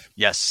it out.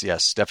 Yes,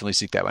 definitely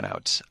seek that one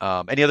out.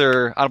 Any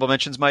other honorable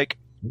mentions, Mike?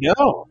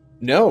 No.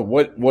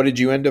 What did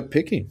you end up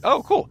picking?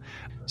 Oh, cool.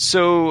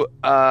 So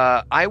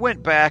I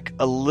went back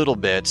a little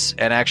bit,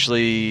 and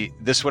actually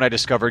this one I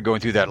discovered going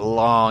through that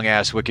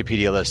long-ass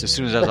Wikipedia list. As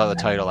soon as I saw the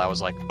title, I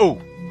was like, oh,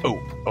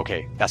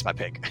 okay, that's my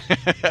pick.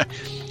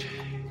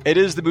 It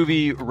is the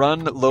movie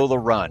Run, Lola,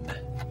 Run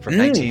from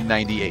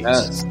 1998.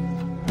 Yes.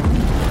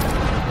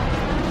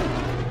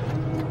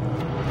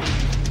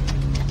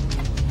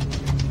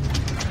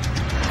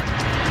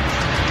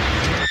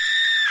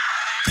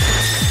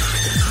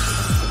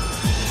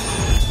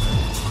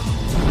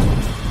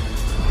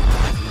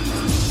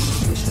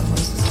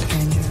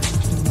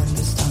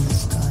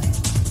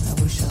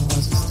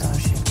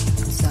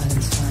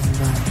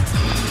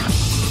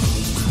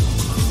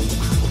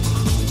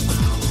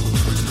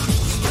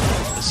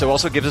 So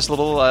also gives us a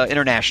little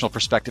international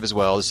perspective as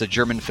well. This is a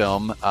German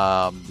film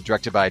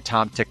directed by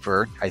Tom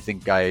Tykwer. I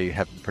think I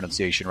have the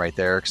pronunciation right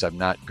there because I'm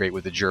not great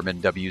with the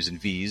German W's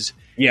and V's.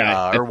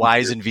 Yeah. Or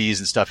Y's and V's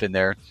and stuff in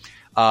there.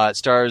 It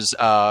stars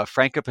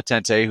Franka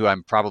Potente, who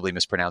I'm probably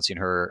mispronouncing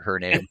her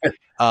name.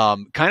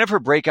 Kind of her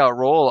breakout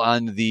role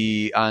on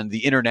the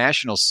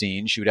international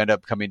scene. She would end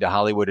up coming to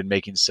Hollywood and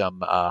making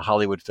some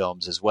Hollywood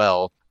films as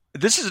well.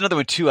 This is another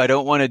one, too. I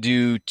don't want to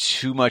do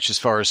too much as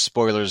far as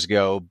spoilers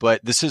go, but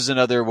this is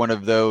another one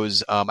of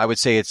those. I would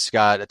say it's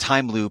got a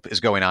time loop is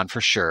going on for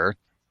sure.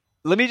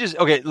 Let me just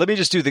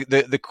do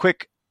the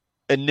quick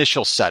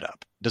initial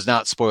setup. Does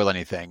not spoil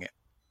anything.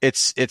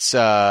 It's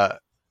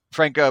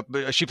Franka.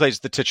 She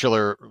plays the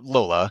titular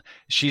Lola.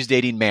 She's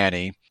dating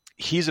Manny.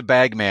 He's a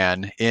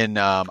bagman in,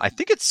 I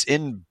think it's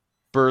in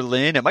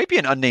Berlin. It might be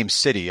an unnamed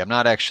city. I'm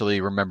not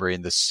actually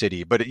remembering the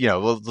city, but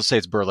let's say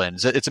it's Berlin.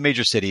 It's a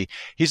major city.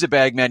 He's a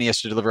bagman. He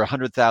has to deliver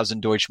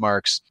 100,000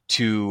 Deutschmarks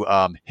to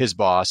his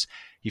boss.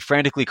 He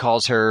frantically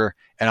calls her,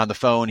 and on the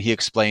phone, he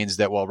explains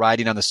that while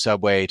riding on the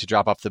subway to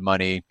drop off the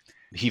money,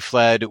 he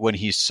fled when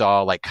he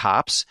saw like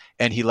cops,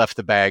 and he left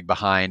the bag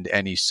behind,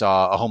 and he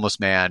saw a homeless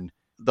man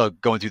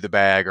going through the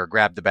bag or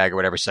grabbed the bag or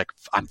whatever. He's like,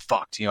 I'm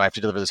fucked. I have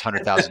to deliver this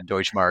 100,000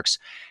 Deutschmarks.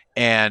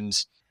 And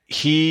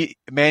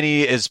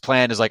Manny's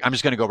plan is like, I'm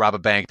just going to go rob a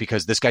bank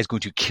because this guy's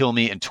going to kill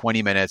me in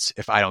 20 minutes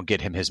if I don't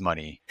get him his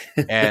money.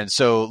 And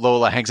so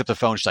Lola hangs up the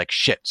phone. She's like,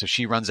 shit. So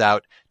she runs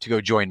out to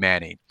go join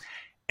Manny.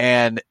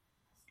 And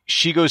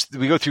we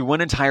go through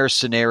one entire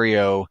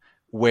scenario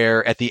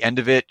where at the end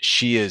of it,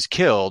 she is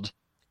killed.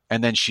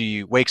 And then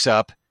she wakes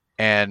up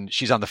and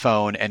she's on the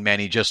phone, and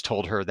Manny just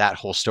told her that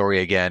whole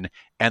story again.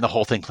 And the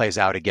whole thing plays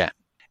out again.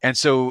 And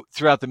so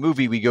throughout the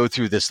movie, we go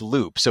through this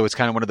loop. So it's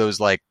kind of one of those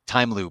like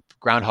time loop,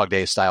 Groundhog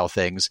Day style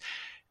things.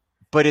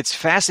 But it's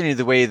fascinating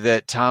the way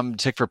that Tom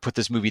Tykwer put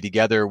this movie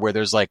together, where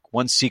there's like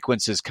one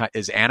sequence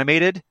is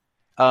animated,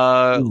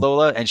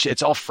 Lola, and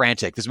it's all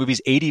frantic. This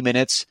movie's 80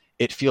 minutes.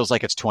 It feels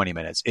like it's 20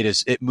 minutes.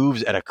 It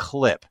moves at a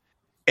clip.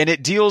 And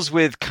it deals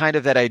with kind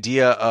of that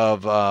idea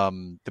of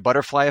the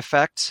butterfly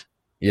effect.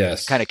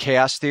 Yes. Kind of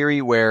chaos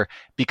theory, where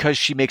because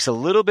she makes a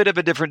little bit of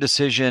a different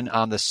decision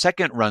on the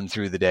second run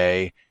through the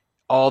day,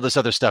 all this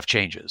other stuff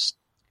changes.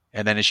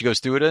 And then as she goes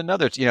through it,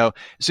 another,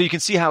 so you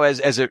can see how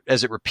as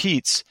it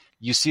repeats,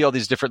 you see all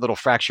these different little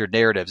fractured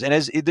narratives. And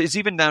as it's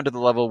even down to the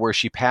level where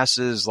she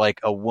passes like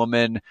a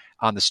woman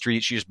on the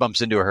street, she just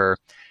bumps into her.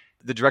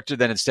 The director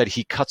then instead,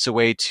 he cuts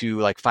away to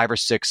like 5 or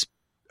 6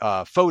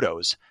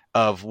 photos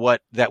of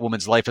what that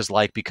woman's life is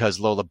like because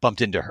Lola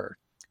bumped into her.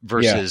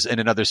 Versus in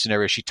another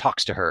scenario, she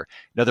talks to her.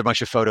 Another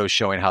bunch of photos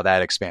showing how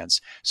that expands.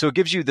 So it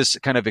gives you this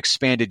kind of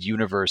expanded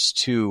universe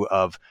too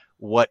of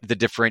what the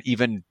different,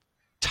 even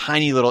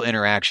tiny little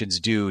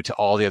interactions do to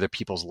all the other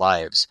people's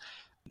lives.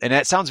 And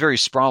that sounds very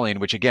sprawling,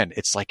 which again,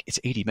 it's like, it's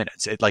 80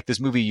 minutes. It's like this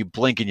movie, you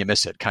blink and you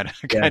miss it kind of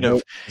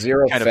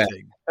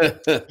thing.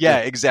 Yeah,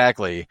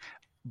 exactly.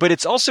 But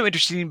it's also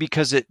interesting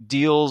because it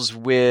deals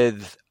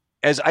with,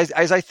 as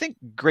I think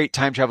great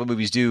time travel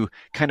movies do,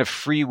 kind of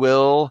free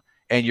will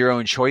and your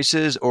own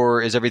choices,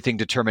 or is everything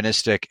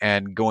deterministic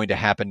and going to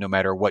happen no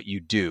matter what you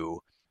do?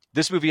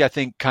 This movie, I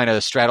think, kind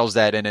of straddles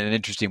that in an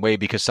interesting way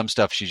because some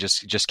stuff she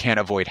just can't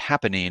avoid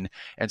happening,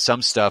 and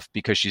some stuff,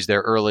 because she's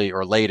there early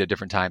or late at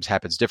different times,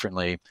 happens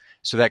differently.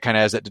 So that kind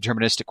of has that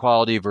deterministic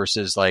quality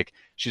versus like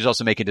she's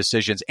also making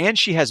decisions, and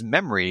she has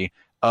memory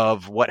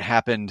of what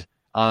happened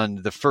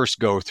on the first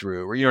go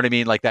through, or you know what I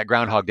mean, like that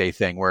Groundhog Day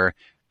thing where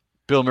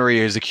Bill Murray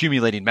is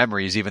accumulating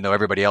memories, even though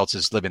everybody else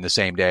is living the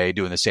same day,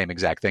 doing the same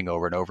exact thing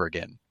over and over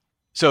again.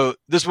 So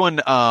this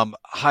one,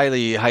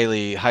 highly,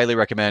 highly, highly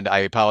recommend. I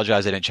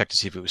apologize. I didn't check to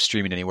see if it was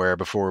streaming anywhere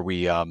before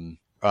we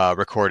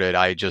recorded.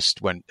 I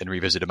just went and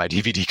revisited my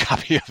DVD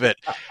copy of it.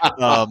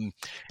 But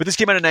this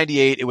came out in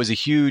 98. It was a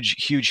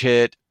huge, huge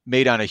hit,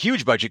 made on a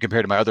huge budget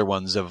compared to my other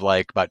ones of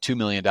like about $2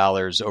 million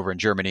over in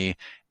Germany,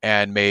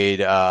 and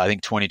made, I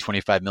think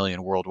 25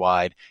 million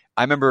worldwide.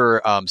 I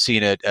remember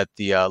seeing it at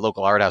the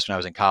local art house when I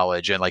was in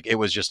college, and like it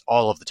was just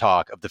all of the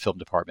talk of the film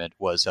department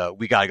was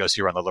we got to go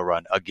see Run Lola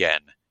Run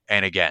again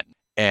and again.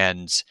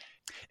 And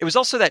it was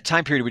also that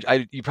time period, which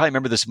you probably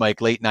remember this,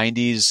 Mike, late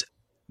 90s.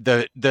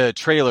 The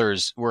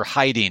trailers were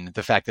hiding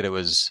the fact that it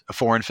was a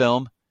foreign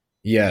film.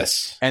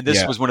 Yes. And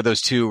this was one of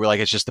those two where like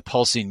it's just the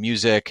pulsing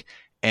music.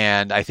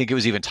 And I think it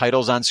was even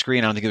titles on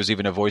screen. I don't think it was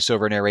even a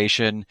voiceover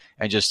narration.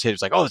 And just it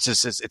was like, oh, it's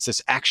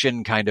this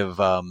action kind of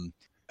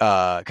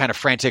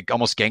frantic,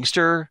 almost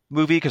gangster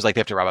movie because like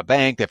they have to rob a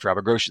bank, they have to rob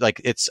a grocery.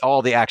 Like it's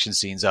all the action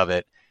scenes of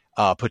it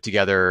put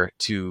together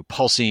to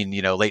pulsing,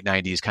 late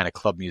 90s kind of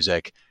club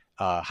music,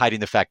 hiding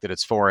the fact that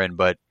it's foreign,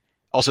 but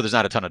also there's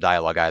not a ton of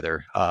dialogue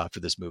either for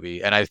this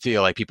movie. And I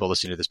feel like people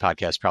listening to this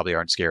podcast probably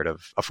aren't scared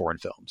of a foreign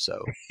film.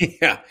 So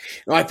yeah,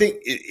 no, I think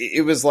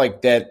it was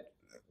like that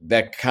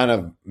kind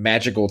of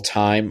magical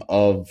time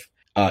of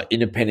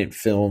independent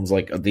films,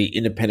 like the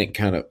independent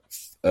kind of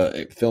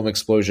film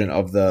explosion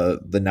of the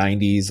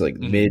 90s, like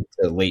mid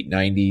to late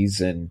 90s.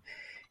 And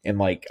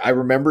like, I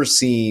remember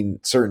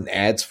seeing certain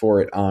ads for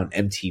it on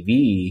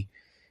MTV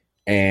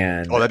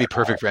and that'd be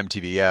perfect for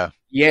MTV. Yeah.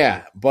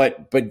 Yeah.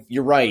 But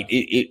you're right.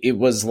 It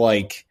was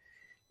like,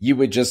 you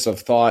would just have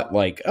thought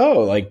like,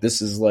 oh, like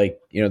this is like,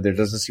 there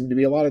doesn't seem to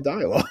be a lot of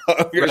dialogue.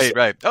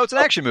 Right. Oh, it's an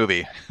action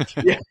movie.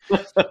 Yeah.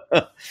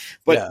 But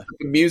the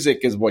music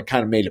is what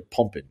kind of made it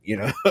pumping,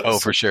 Oh,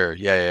 for sure.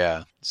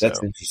 Yeah.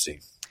 That's interesting.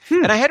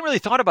 And I hadn't really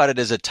thought about it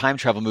as a time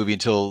travel movie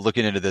until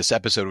looking into this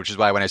episode, which is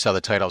why when I saw the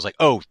title, I was like,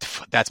 oh,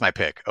 that's my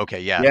pick. Okay.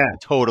 Yeah.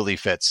 It totally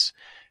fits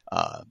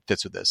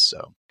with this.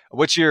 So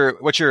what's your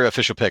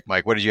official pick,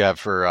 Mike? What did you have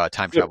for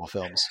time travel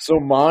films?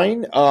 So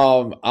mine,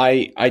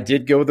 I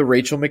did go the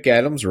Rachel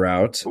McAdams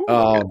route. Ooh,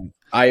 okay.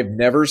 I've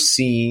never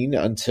seen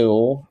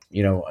until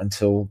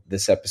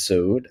this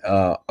episode,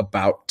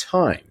 About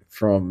Time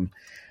from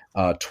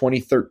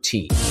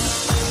 2013.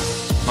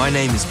 My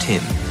name is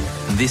Tim,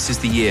 and this is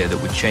the year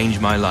that would change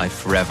my life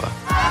forever.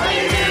 Happy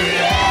New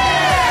Year!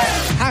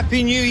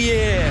 Happy New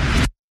Year!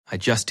 I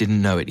just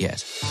didn't know it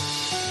yet.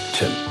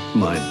 Tim,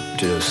 my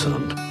dear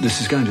son, this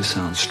is going to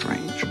sound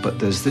strange, but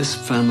there's this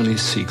family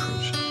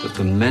secret that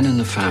the men in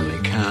the family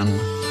can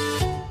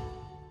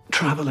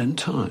travel in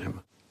time.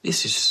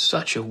 This is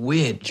such a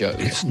weird joke.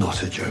 It's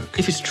not a joke.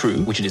 If it's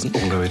true, which it isn't.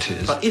 Although it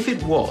is. But if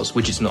it was,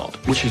 which it's not.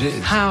 Which it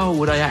is. How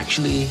would I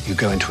actually... You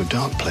go into a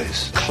dark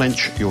place,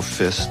 clench your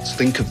fists,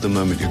 think of the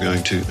moment you're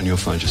going to, and you'll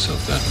find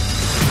yourself there.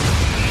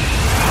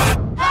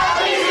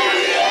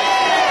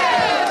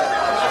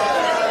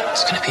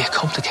 It's going to be a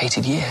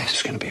complicated year.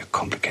 It's going to be a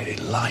complicated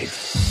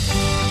life.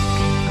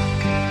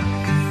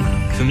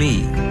 For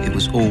me, it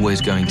was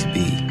always going to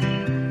be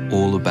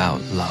all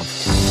about love.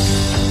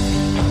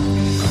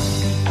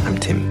 I'm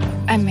Tim.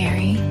 I'm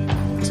Mary.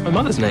 What's my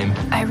mother's name?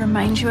 I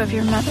remind you of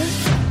your mother?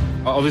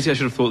 Obviously, I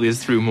should have thought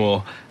these through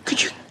more.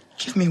 Could you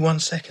give me 1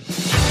 second?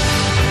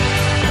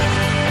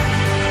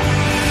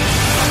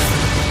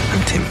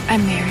 I'm Tim.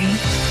 I'm Mary.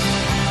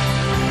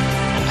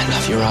 I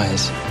love your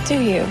eyes. Do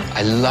you?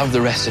 I love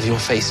the rest of your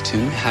face,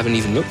 too. Haven't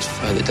even looked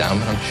further down,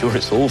 but I'm sure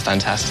it's all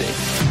fantastic.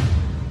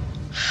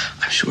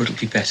 I'm sure it'll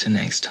be better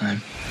next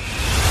time.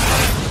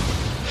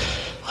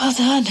 Well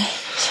done.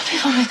 Some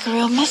people make a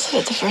real mess of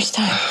it the first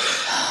time.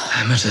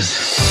 Amateurs.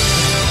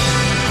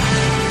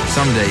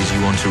 Some days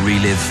you want to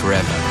relive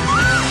forever.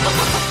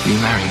 Will you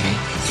marry me? I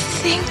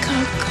think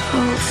I'll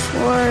go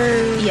for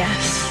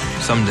yes.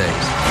 Some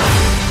days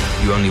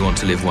you only want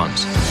to live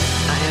once.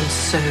 I am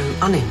so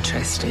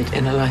uninterested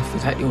in a life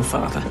without your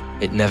father.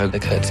 It never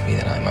occurred to me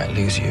that I might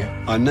lose you.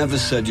 I never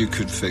said you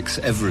could fix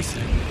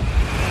everything.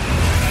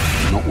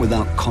 Not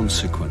without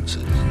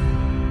consequences.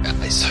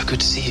 It's so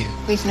good to see you.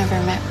 We've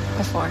never met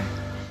before.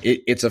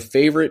 It's a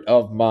favorite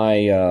of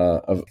my.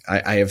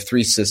 I have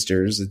 3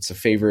 sisters. It's a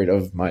favorite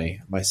of my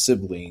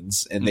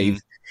siblings, and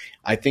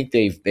I think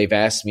they've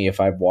asked me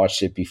if I've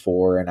watched it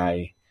before, and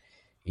I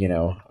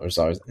was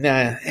always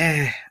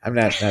I'm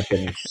not that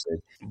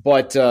interested.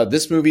 But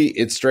this movie,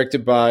 it's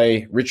directed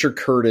by Richard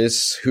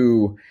Curtis,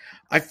 who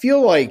I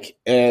feel like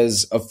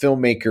as a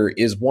filmmaker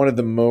is one of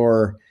the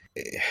more.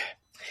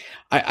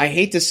 I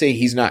hate to say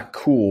he's not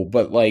cool,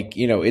 but like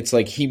it's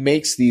like he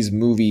makes these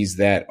movies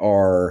that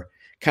are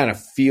kind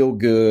of feel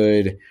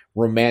good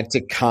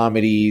romantic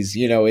comedies.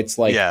 It's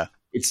like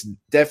it's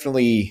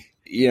definitely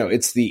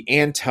it's the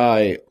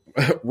anti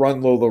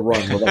Run Lola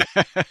Run.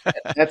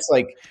 That's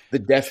like the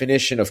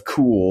definition of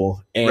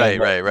cool. And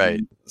right.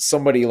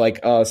 Somebody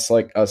like us,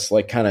 kind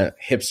of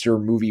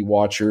hipster movie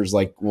watchers,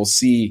 like we'll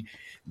see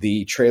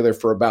the trailer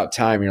for About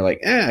Time, and you're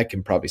like, I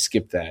can probably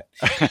skip that.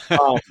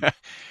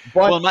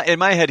 Well, in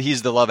my head,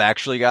 he's the Love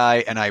Actually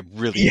guy, and I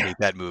really hate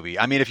that movie.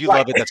 I mean, if you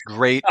love it, that's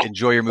great.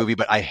 Enjoy your movie,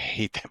 but I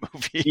hate that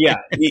movie. Yeah,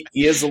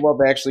 he is the Love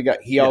Actually guy.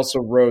 He also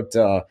wrote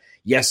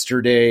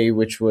Yesterday,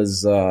 which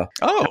was kind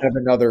of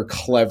another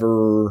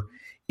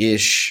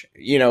clever-ish.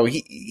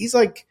 He's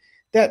like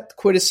that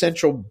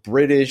quintessential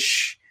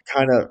British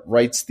kind of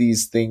writes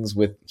these things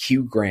with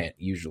Hugh Grant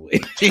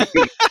usually.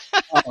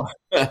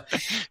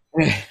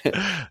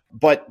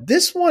 But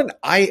this one,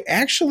 I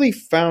actually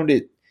found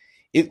it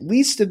at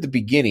least at the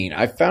beginning,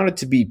 I found it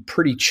to be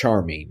pretty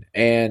charming.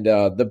 And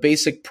the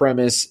basic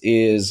premise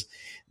is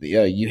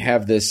you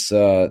have this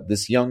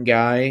young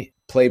guy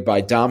played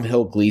by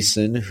Domhnall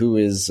Gleeson, who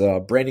is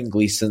Brendan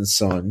Gleeson's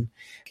son.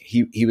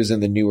 He was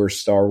in the newer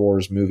Star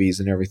Wars movies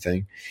and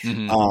everything.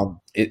 Mm-hmm.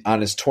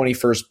 On his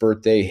 21st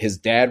birthday, his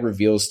dad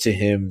reveals to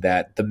him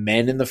that the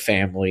men in the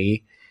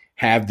family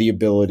have the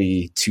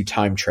ability to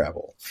time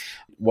travel.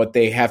 What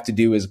they have to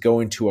do is go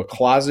into a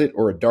closet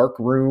or a dark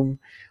room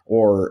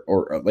or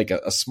like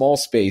a small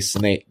space,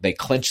 and they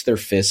clench their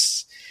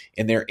fists,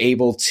 and they're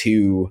able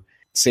to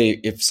say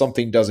if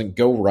something doesn't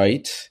go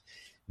right,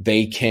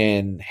 they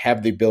can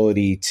have the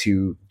ability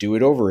to do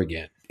it over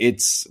again.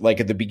 It's like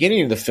at the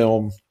beginning of the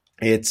film,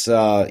 it's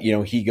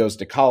he goes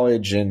to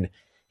college and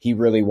he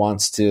really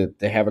wants to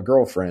have a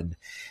girlfriend.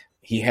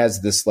 He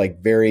has this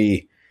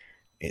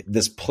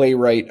this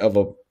playwright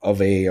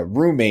of a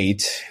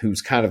roommate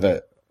who's kind of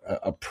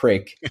a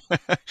prick.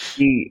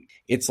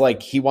 It's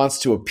like he wants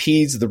to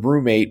appease the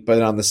roommate,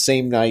 but on the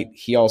same night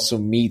he also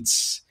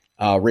meets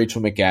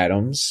Rachel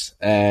McAdams,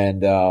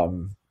 and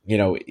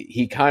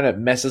he kind of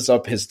messes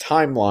up his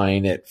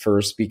timeline at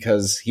first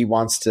because he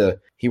wants to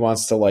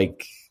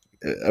like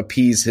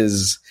appease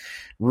his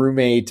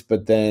roommate,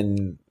 but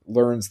then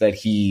learns that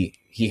he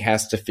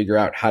has to figure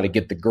out how to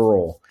get the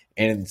girl.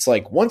 And it's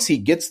like once he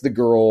gets the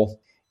girl,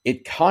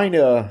 it kind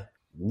of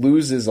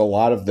loses a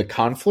lot of the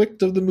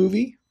conflict of the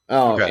movie.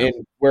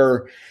 And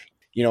where,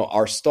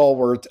 our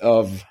stalwart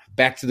of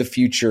Back to the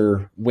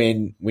Future,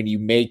 when you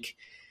make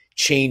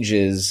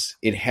changes,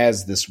 it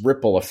has this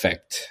ripple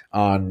effect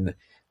on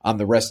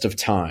the rest of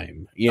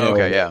time.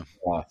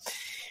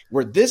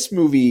 Where this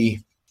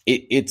movie,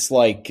 it's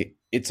like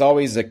it's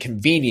always a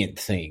convenient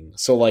thing.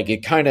 So like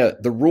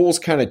the rules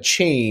kind of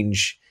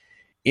change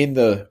in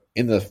the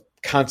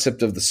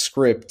concept of the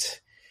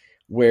script,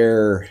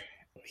 where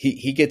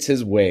he gets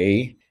his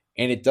way,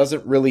 and it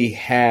doesn't really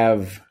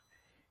have.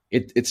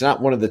 It's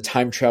not one of the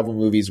time travel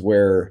movies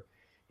where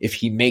if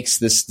he makes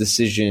this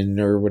decision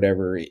or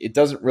whatever, it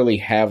doesn't really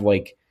have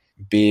like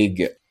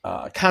big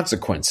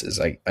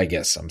consequences, I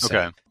guess I'm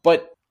saying. Okay.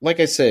 But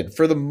like I said,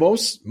 for the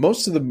most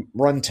of the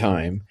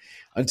runtime,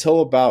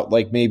 until about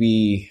like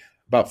maybe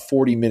about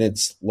 40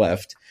 minutes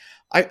left,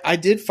 I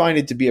did find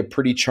it to be a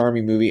pretty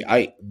charming movie.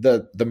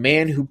 The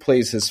man who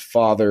plays his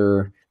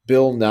father,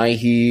 Bill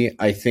Nighy,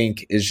 I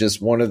think is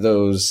just one of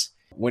those,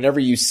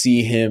 whenever you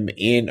see him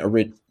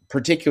in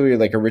particularly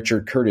like a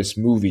Richard Curtis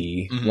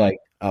movie, mm-hmm. like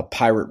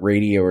Pirate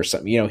Radio or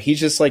something, he's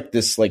just like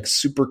this like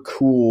super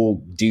cool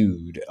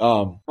dude.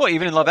 Well,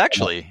 even in Love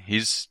Actually,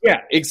 he's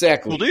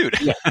exactly cool dude.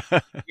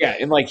 Yeah,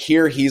 and like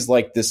here he's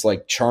like this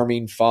like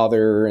charming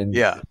father and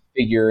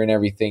figure and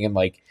everything, and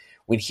like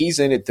when he's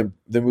in it,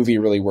 the movie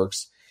really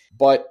works.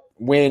 But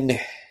when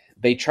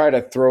they try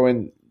to throw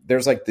in,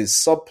 there's like this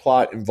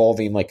subplot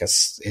involving like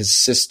his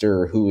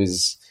sister who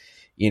is,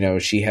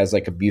 she has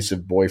like abusive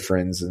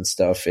boyfriends and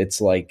stuff.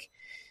 It's like,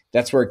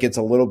 that's where it gets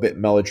a little bit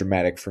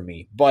melodramatic for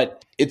me.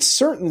 But it's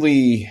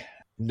certainly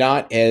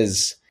not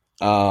as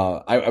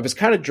I was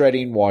kind of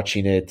dreading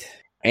watching it,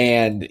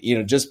 and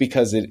just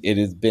because it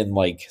has been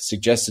like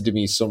suggested to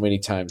me so many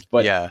times.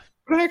 But I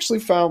actually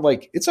found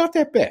like it's not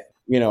that bad,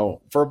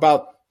 for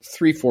about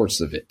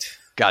 3/4 of it.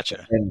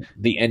 Gotcha. And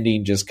the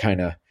ending just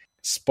kind of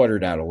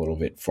sputtered out a little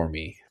bit for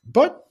me.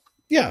 But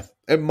yeah,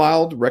 a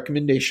mild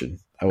recommendation,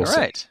 I will say.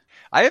 All right.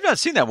 I have not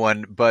seen that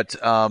one, but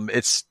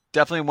it's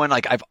definitely one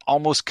like I've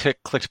almost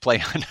clicked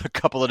play on a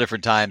couple of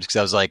different times because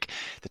I was like,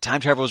 the time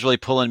travel was really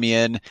pulling me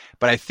in.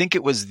 But I think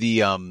it was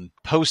the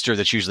poster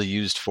that's usually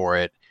used for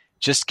it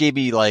just gave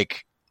me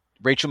like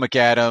Rachel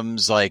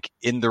McAdams like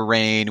in the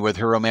rain with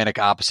her romantic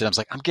opposite. I was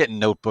like, I'm getting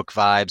Notebook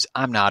vibes.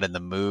 I'm not in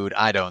the mood.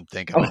 I don't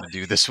think I'm going to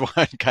do this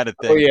one kind of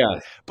thing. Oh yeah,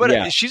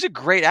 but she's a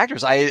great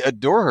actress. I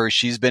adore her.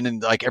 She's been in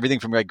like everything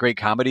from like great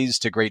comedies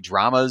to great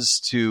dramas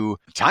to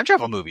time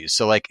travel movies.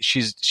 So like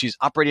she's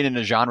operating in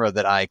a genre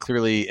that I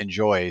clearly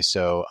enjoy.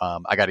 So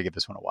I got to give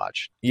this one a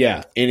watch.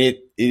 Yeah, and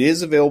it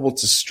is available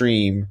to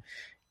stream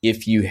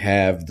if you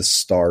have the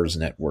Starz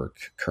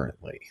network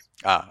currently.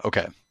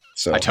 Okay.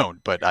 So I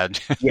don't, but I'll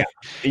just get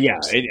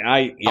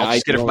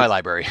it from my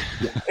library.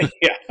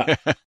 Yeah.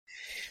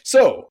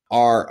 So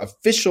our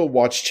official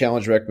watch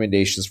challenge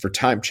recommendations for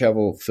time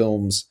travel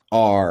films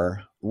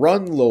are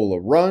Run Lola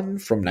Run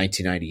from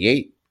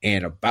 1998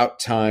 and About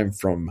Time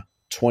from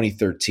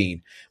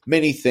 2013.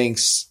 Many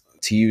thanks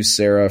to you,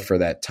 Sarah, for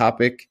that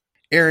topic.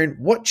 Aaron,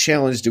 what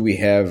challenge do we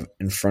have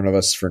in front of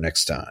us for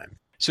next time?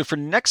 So for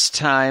next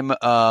time,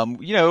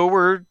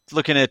 we're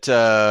looking at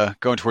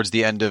going towards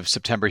the end of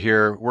September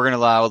here. We're going to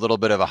allow a little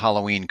bit of a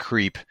Halloween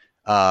creep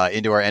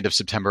into our end of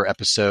September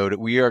episode.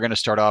 We are going to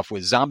start off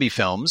with zombie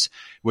films,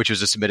 which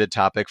was a submitted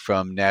topic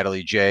from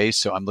Natalie J.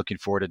 So I'm looking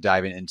forward to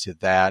diving into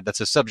that.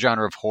 That's a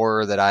subgenre of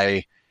horror that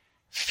I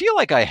feel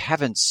like I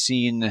haven't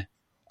seen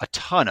a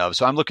ton of.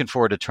 So I'm looking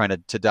forward to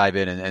trying to dive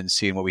in and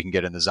seeing what we can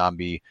get in the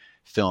zombie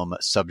film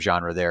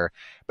subgenre there.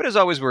 But as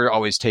always, we're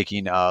always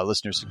taking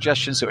listener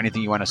suggestions. So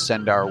anything you want to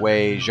send our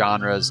way,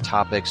 genres,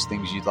 topics,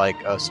 things you'd like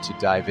us to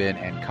dive in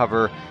and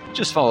cover,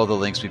 just follow the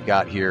links we've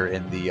got here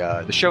in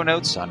the show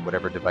notes on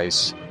whatever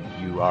device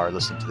you are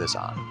listening to this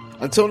on.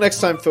 Until next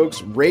time,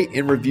 folks, rate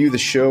and review the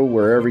show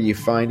wherever you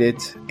find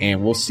it,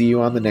 and we'll see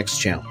you on the next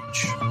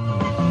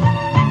challenge.